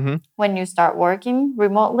later when you start working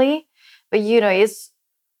remotely. But it's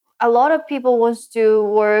a lot of people wants to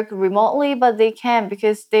work remotely, but they can't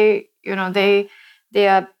because they are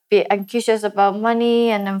a bit anxious about money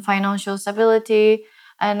and then financial stability.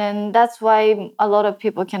 And then that's why a lot of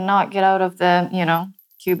people cannot get out of the,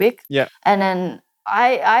 cubic. Yeah. And then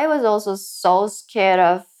I was also so scared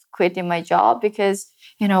of quitting my job because,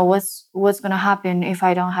 what's going to happen if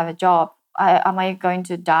I don't have a job? Am I going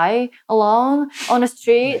to die alone on the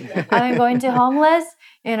street? Am I going to homeless?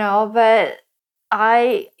 But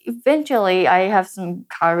I have some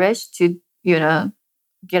courage to,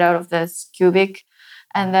 get out of this cubic.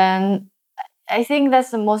 And then I think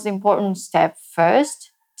that's the most important step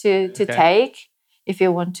first to take if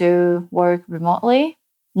you want to work remotely.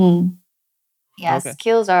 Yeah,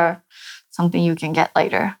 skills are something you can get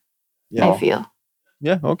later, I feel.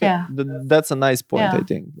 Yeah, okay. Yeah. That's a nice point, I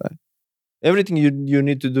think. Like, everything you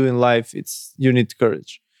need to do in life, you need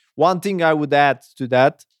courage. One thing I would add to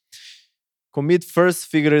that, commit first,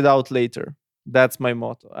 figure it out later. That's my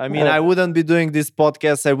motto. I mean, I wouldn't be doing this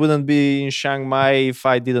podcast. I wouldn't be in Chiang Mai if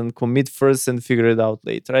I didn't commit first and figure it out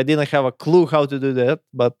later. I didn't have a clue how to do that,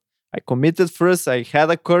 but I committed first. I had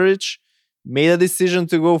the courage, made a decision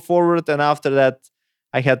to go forward, and after that,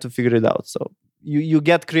 I had to figure it out. So you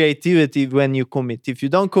get creativity when you commit. If you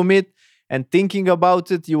don't commit and thinking about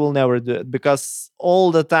it, you will never do it, because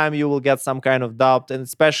all the time you will get some kind of doubt, and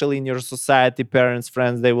especially in your society, parents,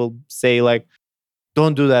 friends, they will say like,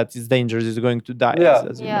 don't do that, it's dangerous, it's going to die,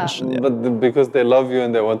 as you mentioned. Yeah. But because they love you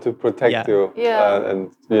and they want to protect you.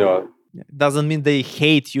 It doesn't mean they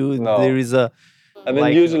hate you. No. There is a... And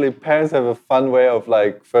then usually parents have a fun way of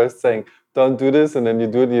like first saying, don't do this, and then you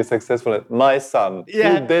do it, you're successful. My son,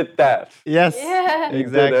 you did that. Yes,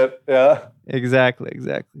 exactly. Did it. Yeah. Exactly.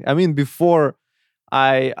 I mean, before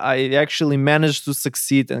I actually managed to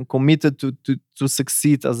succeed and committed to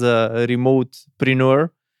succeed as a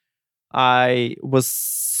remotepreneur, I was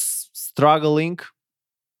struggling.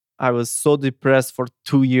 I was so depressed for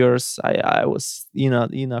 2 years. I was in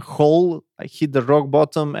a hole. I hit the rock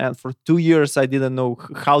bottom, and for 2 years I didn't know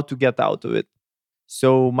how to get out of it.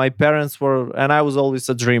 So my parents were, and I was always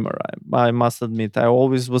a dreamer. I must admit, I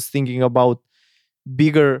always was thinking about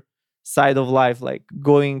bigger side of life, like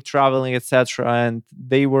going, traveling, etc. And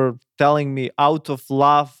they were telling me out of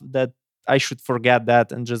love that I should forget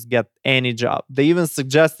that and just get any job. They even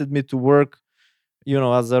suggested me to work,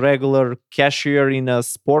 as a regular cashier in a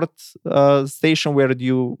sport station where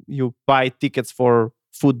you buy tickets for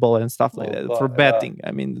football and stuff like that, for betting.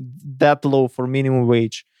 I mean, that low for minimum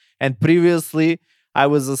wage. And previously, I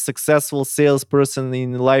was a successful salesperson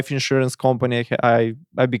in a life insurance company. I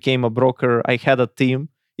became a broker. I had a team.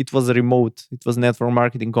 It was a remote. It was network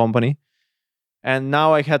marketing company. And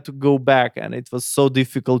now I had to go back, and it was so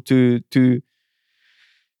difficult to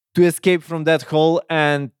escape from that hole.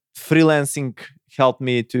 And freelancing helped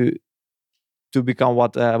me to become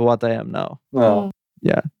what I am now. No.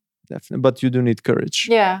 Yeah, definitely. But you do need courage.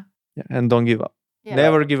 Yeah. And don't give up. Yeah.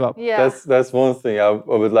 Never give up. Yeah. That's one thing I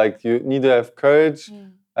would like. You need to have courage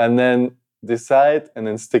and then decide and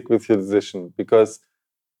then stick with your decision, because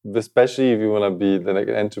especially if you want to be the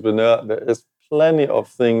next entrepreneur, there is plenty of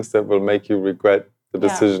things that will make you regret the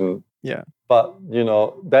decision. Yeah. But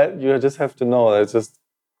that you just have to know that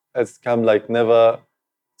it's come like never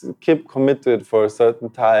keep committed for a certain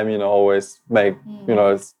time, always make,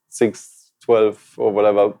 6, 12 or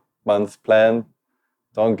whatever months plan.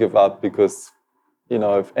 Don't give up, because,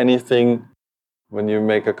 if anything, when you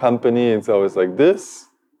make a company, it's always like this,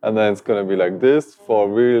 and then it's going to be like this for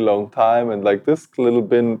a really long time. And like this little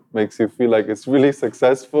bit makes you feel like it's really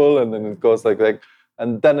successful, and then it goes like that,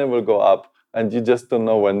 and then it will go up, and you just don't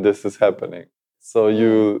know when this is happening. So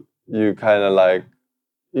you kind of like,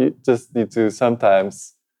 you just need to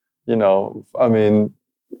sometimes,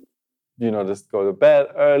 just go to bed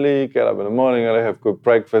early, get up in the morning early, have good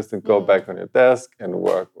breakfast, and go back on your desk and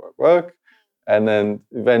work. And then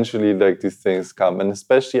eventually, like, these things come. And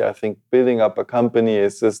especially, I think building up a company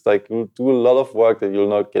is just like, you do a lot of work that you're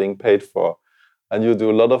not getting paid for. And you do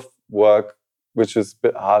a lot of work, which is a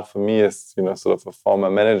bit hard for me as, sort of a former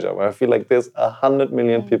manager, where I feel like there's 100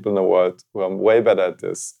 million people in the world who are way better at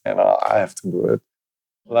this, and I have to do it.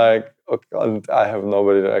 Like, okay, I have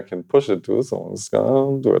nobody that I can push it to, so I'm just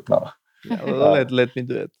gonna do it now. Let me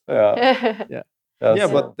do it. Yeah.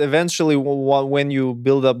 But eventually, when you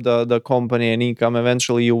build up the company and income,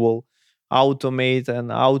 eventually you will automate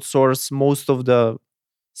and outsource most of the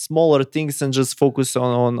smaller things and just focus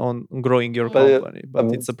on growing your company.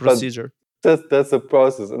 But it's a procedure. That's a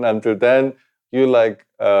process, and until then, you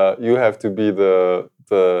have to be the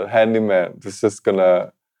handyman. It's just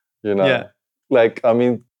gonna,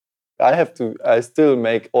 I still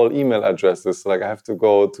make all email addresses. Like, I have to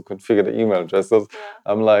go to configure the email addresses.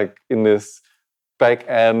 I'm like in this back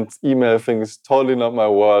end email thing is totally not my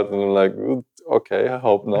world, and I'm like, okay, I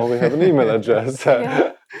hope now we have an email address.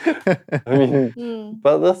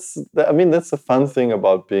 But that's a fun thing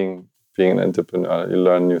about being an entrepreneur. You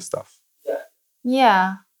learn new stuff.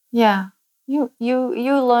 Yeah. You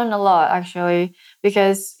learn a lot, actually,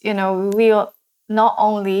 because we not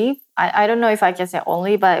only, I don't know if I can say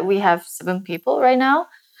only, but we have 7 people right now,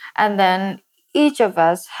 and then each of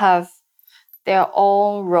us have their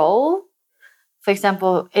own role. For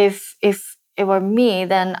example, if it were me,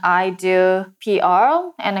 then I do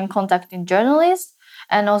PR and then contacting journalists,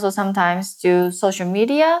 and also sometimes do social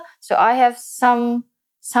media. So I have some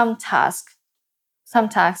tasks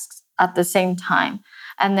at the same time,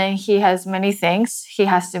 and then he has many things he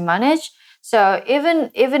has to manage. So even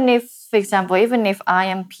if, for example, even if I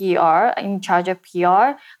am PR, in charge of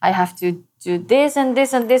PR, I have to do this and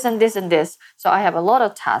this and this and this and this. So I have a lot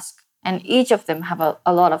of tasks, and each of them have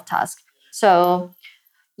a lot of tasks. So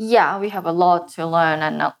yeah, we have a lot to learn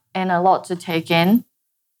and a lot to take in,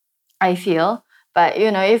 I feel. But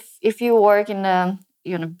if you work in a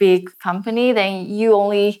big company, then you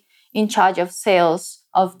only in charge of sales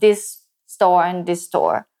of this store and this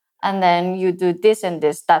store, and then you do this and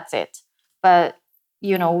this. That's it. But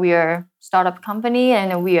we are startup company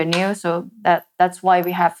and we are new, so that's why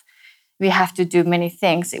we have to do many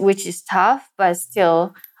things, which is tough, but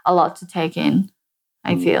still a lot to take in,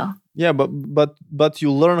 I feel. Yeah, but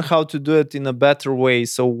you learn how to do it in a better way.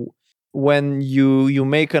 So when you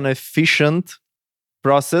make an efficient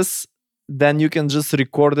process, then you can just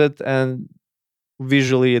record it, and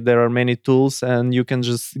visually there are many tools, and you can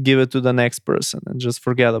just give it to the next person and just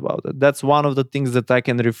forget about it. That's one of the things that I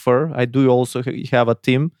can refer. I do also have a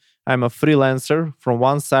team. I'm a freelancer from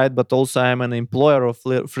one side, but also I'm an employer of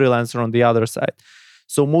freelancer on the other side.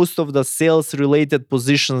 So most of the sales related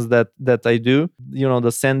positions that I do,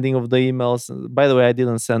 the sending of the emails. By the way, I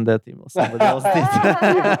didn't send that email. Somebody else did.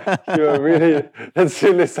 That's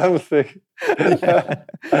really something.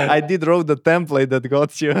 I did wrote the template that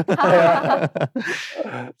got you.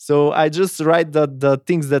 So I just write the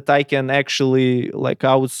things that I can actually like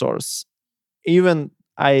outsource. Even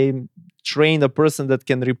I train a person that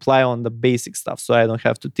can reply on the basic stuff, so I don't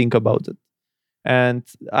have to think about it. And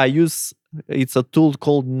it's a tool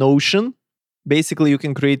called Notion. Basically, you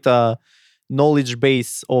can create a knowledge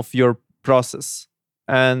base of your process,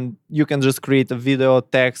 and you can just create a video,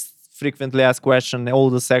 text, frequently asked question, all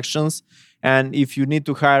the sections. And if you need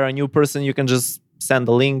to hire a new person, you can just send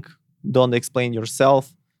a link. Don't explain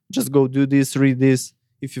yourself. Just go do this, read this.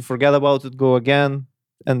 If you forget about it, go again,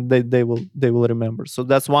 and they will remember. So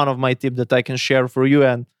that's one of my tips that I can share for you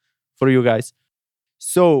and for you guys.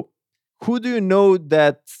 So who do you know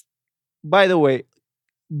that, by the way,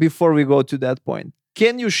 before we go to that point,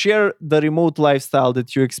 can you share the remote lifestyle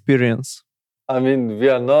that you experience? I mean, we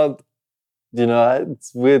are not,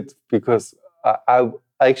 it's weird because I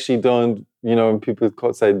actually don't, when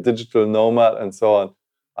people say digital nomad and so on,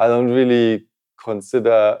 I don't really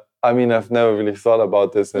consider, I've never really thought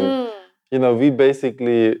about this. And, we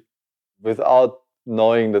basically, without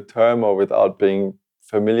knowing the term or without being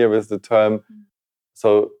familiar with the term,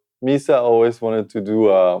 so Misa always wanted to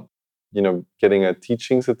do, getting a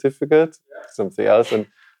teaching certificate, something else.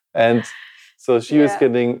 And so she was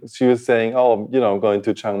saying, I'm going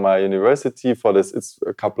to Chiang Mai University for this. It's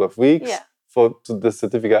a couple of weeks for the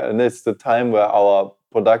certificate. And it's the time where our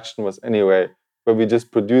production was anyway, where we're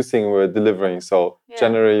just producing, we're delivering. So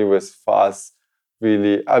January was for us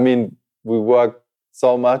really, we worked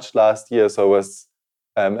so much last year. So it was,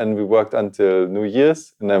 and we worked until New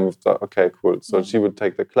Year's. And then we thought, okay, cool. So she would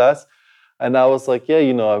take the class. And I was like,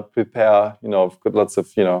 I prepare, I've got lots of,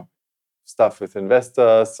 stuff with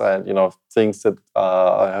investors and, things that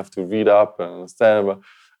I have to read up and understand.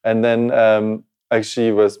 And then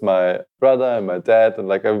actually was my brother and my dad and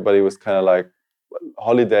like everybody was kind of like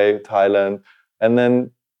holiday, Thailand. And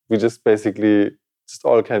then we just basically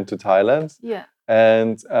all came to Thailand. Yeah.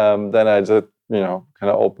 And then I just, kind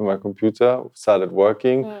of opened my computer, started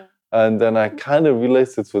working. And then I kind of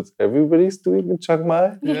realized it's what everybody's doing in Chiang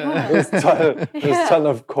Mai. There's a ton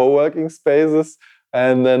of co-working spaces.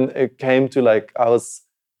 And then it came to like, I was,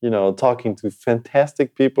 talking to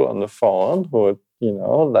fantastic people on the phone who were,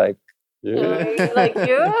 like you. Like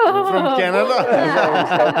you? From Canada?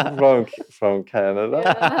 From Canada.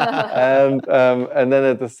 And then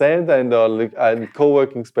at the same time, though, like in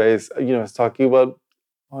co-working space, I was talking about,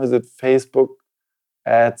 Facebook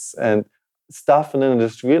ads and stuff. And then I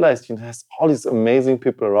just realized, there's all these amazing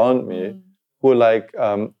people around me who are like,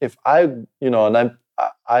 if I, and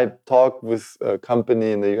I talk with a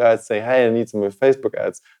company in the US saying, hey, I need some Facebook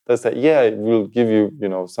ads. They say, we'll give you,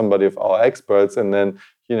 somebody of our experts. And then,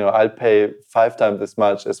 I'll pay 5 times as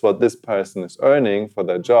much as what this person is earning for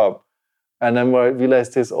their job. And then I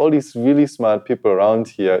realized there's all these really smart people around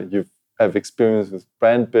here. You have experience with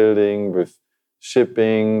brand building, with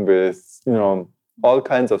shipping, with, all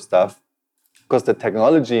kinds of stuff. Because the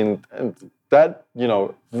technology and that,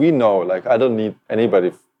 we know, like, I don't need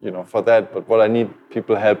anybody, for that. But what I need,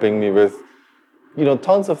 people helping me with,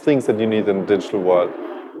 tons of things that you need in the digital world.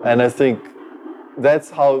 And I think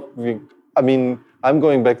that's how I'm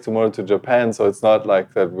going back tomorrow to Japan, so it's not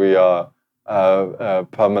like that we are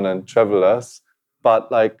permanent travelers.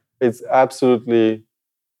 But like, it's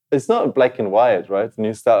not black and white, right? When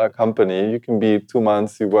you start a company, you can be 2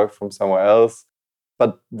 months, you work from somewhere else.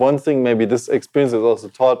 But one thing maybe this experience has also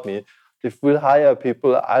taught me, if we hire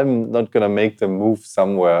people, I'm not going to make them move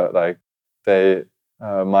somewhere. Like they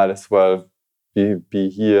might as well be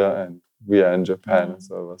here and we are in Japan and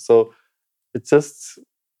so on. So it's just,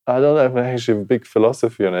 I don't have actually a big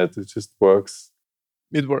philosophy on it. It just works.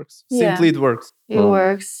 It works. Simply it works. It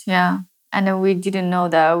works, yeah. And then we didn't know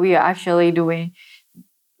that we are actually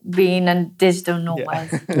being a digital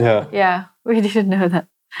nomad. Yeah, we didn't know that.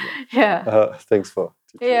 Yeah. Thanks for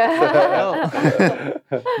teaching. Yeah.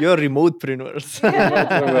 You're remotepreneurs.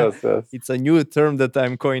 Yes. It's a new term that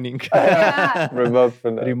I'm coining.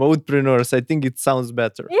 Remotepreneurs. I think it sounds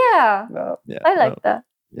better. Yeah. I like that.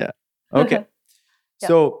 Yeah. Okay.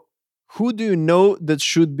 So, who do you know that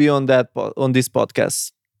should be on this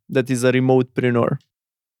podcast? That is a remotepreneur.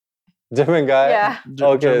 German guy. Yeah.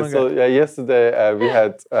 Okay. So yesterday we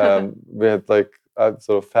had like a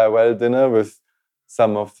sort of farewell dinner with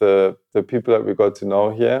some of the people that we got to know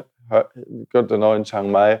here, got to know in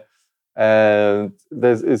Chiang Mai. And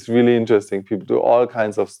it's really interesting. People do all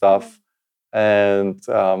kinds of stuff. And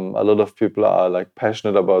a lot of people are like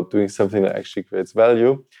passionate about doing something that actually creates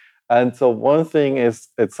value. And so one thing is,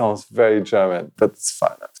 it sounds very German, but it's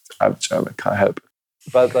fine. I'm German, can't help it.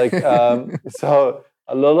 But like, so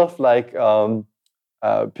a lot of like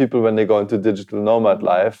people, when they go into digital nomad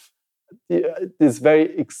life, it's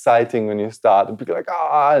very exciting when you start and people are like,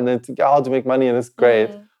 and then think how to make money and it's great.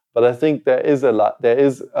 But I think there is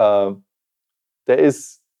there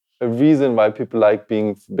is a reason why people like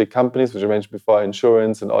being big companies, which I mentioned before,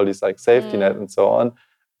 insurance and all these like safety net and so on.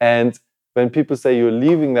 And when people say you're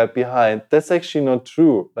leaving that behind, that's actually not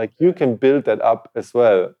true. Like you can build that up as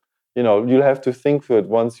well. You know, you'll have to think through it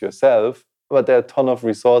once yourself, but there are a ton of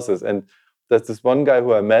resources. And there's this one guy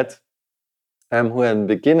who I met, who in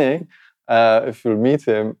the beginning, if you'll meet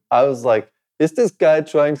him, I was like, is this guy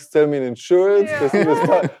trying to sell me an insurance?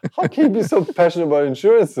 Yeah. How can he be so passionate about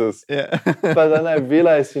insurances? Yeah. But then I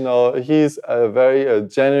realized, you know, he's a very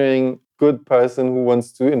genuine, good person who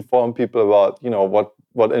wants to inform people about, you know,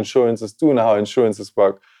 what insurances do and how insurances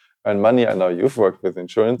work and money. I know you've worked with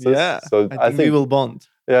insurances. Yeah. So I think we will bond.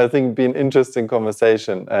 Yeah, I think it'd be an interesting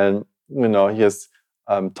conversation. And, you know, he has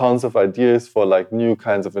tons of ideas for like new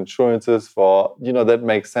kinds of insurances for, you know, that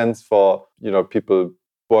makes sense for, you know, people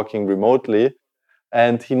working remotely.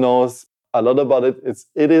 And he knows a lot about it.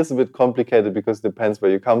 It is a bit complicated because it depends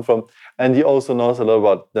where you come from. And he also knows a lot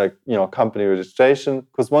about like, you know, company registration.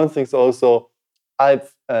 Because one thing's also, I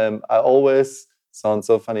always, sounds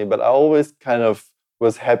so funny, but I always kind of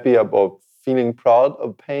was happy about feeling proud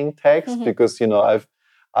of paying tax because, you know,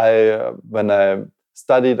 when I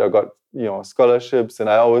studied, I got, you know, scholarships, and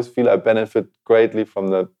I always feel I benefit greatly from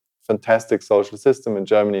the fantastic social system in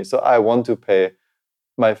Germany. So I want to pay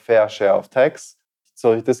my fair share of tax.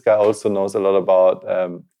 So this guy also knows a lot about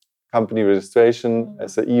company registration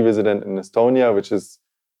as an e-resident in Estonia, which is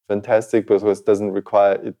fantastic because it doesn't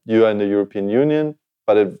require it. You are in the European Union,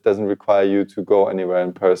 but it doesn't require you to go anywhere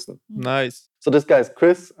in person. Nice. So this guy is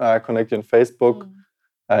Chris. I connect you on Facebook,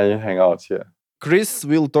 and you hang out here. Chris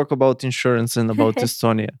will talk about insurance and about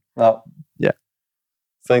Estonia. Oh. Yeah.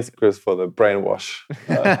 Thanks, Chris, for the brainwash.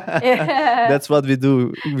 That's what we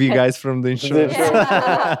do, we guys from the insurance.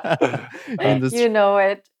 You know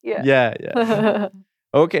it. Yeah.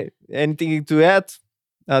 Okay. Anything to add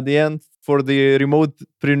at the end for the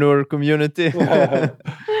remotepreneur community?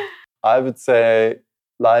 I would say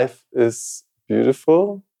life is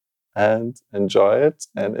beautiful and enjoy it.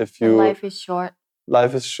 And if you... Life is short.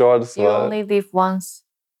 Life is short as well. You only live once.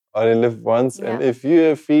 Only live once. Yeah. And if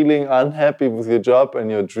you're feeling unhappy with your job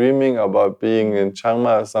and you're dreaming about being in Chiang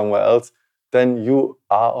Mai or somewhere else, then you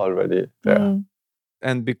are already there.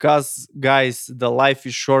 And because, guys, the life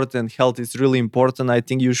is short and health is really important, I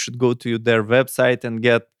think you should go to their website and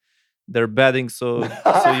get their bedding so you're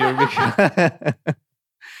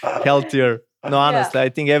healthier. No, honestly, I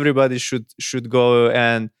think everybody should go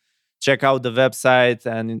and check out the website,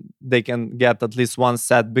 and they can get at least one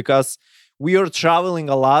set, because we are traveling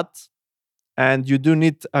a lot and you do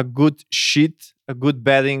need a good sheet, a good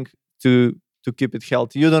bedding to keep it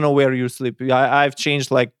healthy. You don't know where you sleep. I've changed,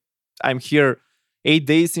 like, I'm here 8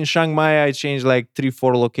 days in Chiang Mai. I changed like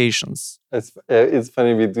 3-4 locations. It's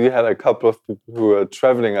funny. We do had a couple of people who are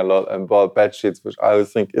traveling a lot and bought bed sheets, which I would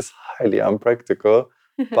think is highly unpractical,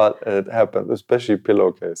 but it happens, especially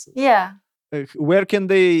pillowcases. Yeah. Where can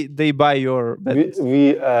they buy your beddings?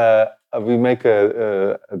 We make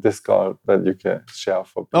a discount that you can share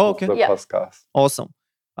for people for the podcast. Awesome.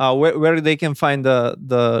 Where they can find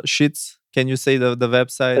the sheets? Can you say the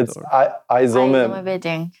website? It's Aizome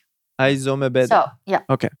Bedding. Aizome Bedding. So, yeah.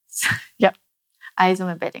 Okay. Yeah.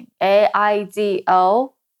 Aizome Bedding.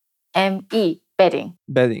 AIZOME Bedding.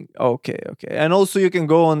 Bedding. Okay. And also you can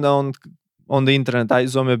go on the internet,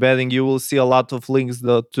 Aizome Bedding. You will see a lot of links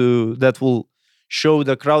that will show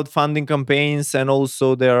the crowdfunding campaigns, and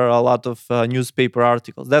also there are a lot of newspaper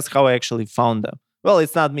articles. That's how I actually found them. Well,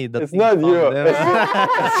 it's not me. It's not you.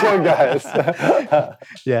 It's your guys.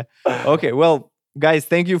 Yeah. Okay. Well, guys,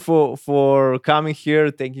 thank you for coming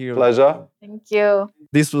here. Thank you. Pleasure. Thank you.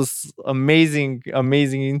 This was amazing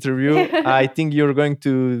interview. I think you're going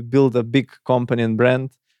to build a big company and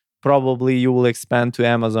brand. Probably you will expand to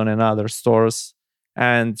Amazon and other stores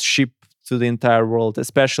and ship to the entire world,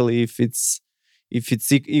 especially if it's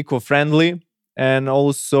eco-friendly and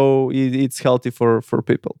also it's healthy for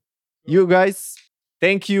people. You guys,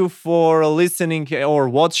 thank you for listening or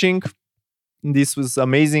watching. This was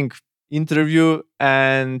amazing interview,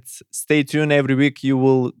 and stay tuned. Every week you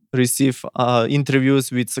will receive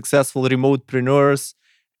interviews with successful remotepreneurs,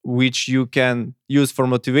 which you can use for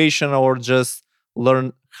motivation or just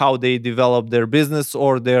learn how they develop their business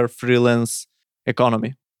or their freelance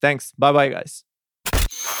economy. Thanks. Bye-bye, guys.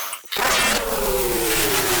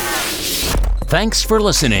 Thanks for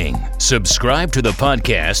listening. Subscribe to the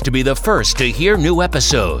podcast to be the first to hear new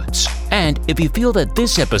episodes. And if you feel that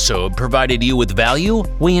this episode provided you with value,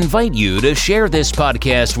 we invite you to share this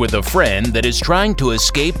podcast with a friend that is trying to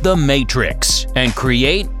escape the matrix and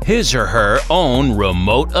create his or her own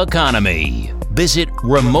remote economy. Visit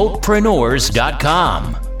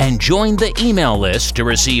remotepreneurs.com and join the email list to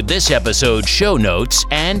receive this episode's show notes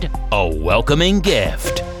and a welcoming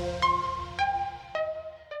gift.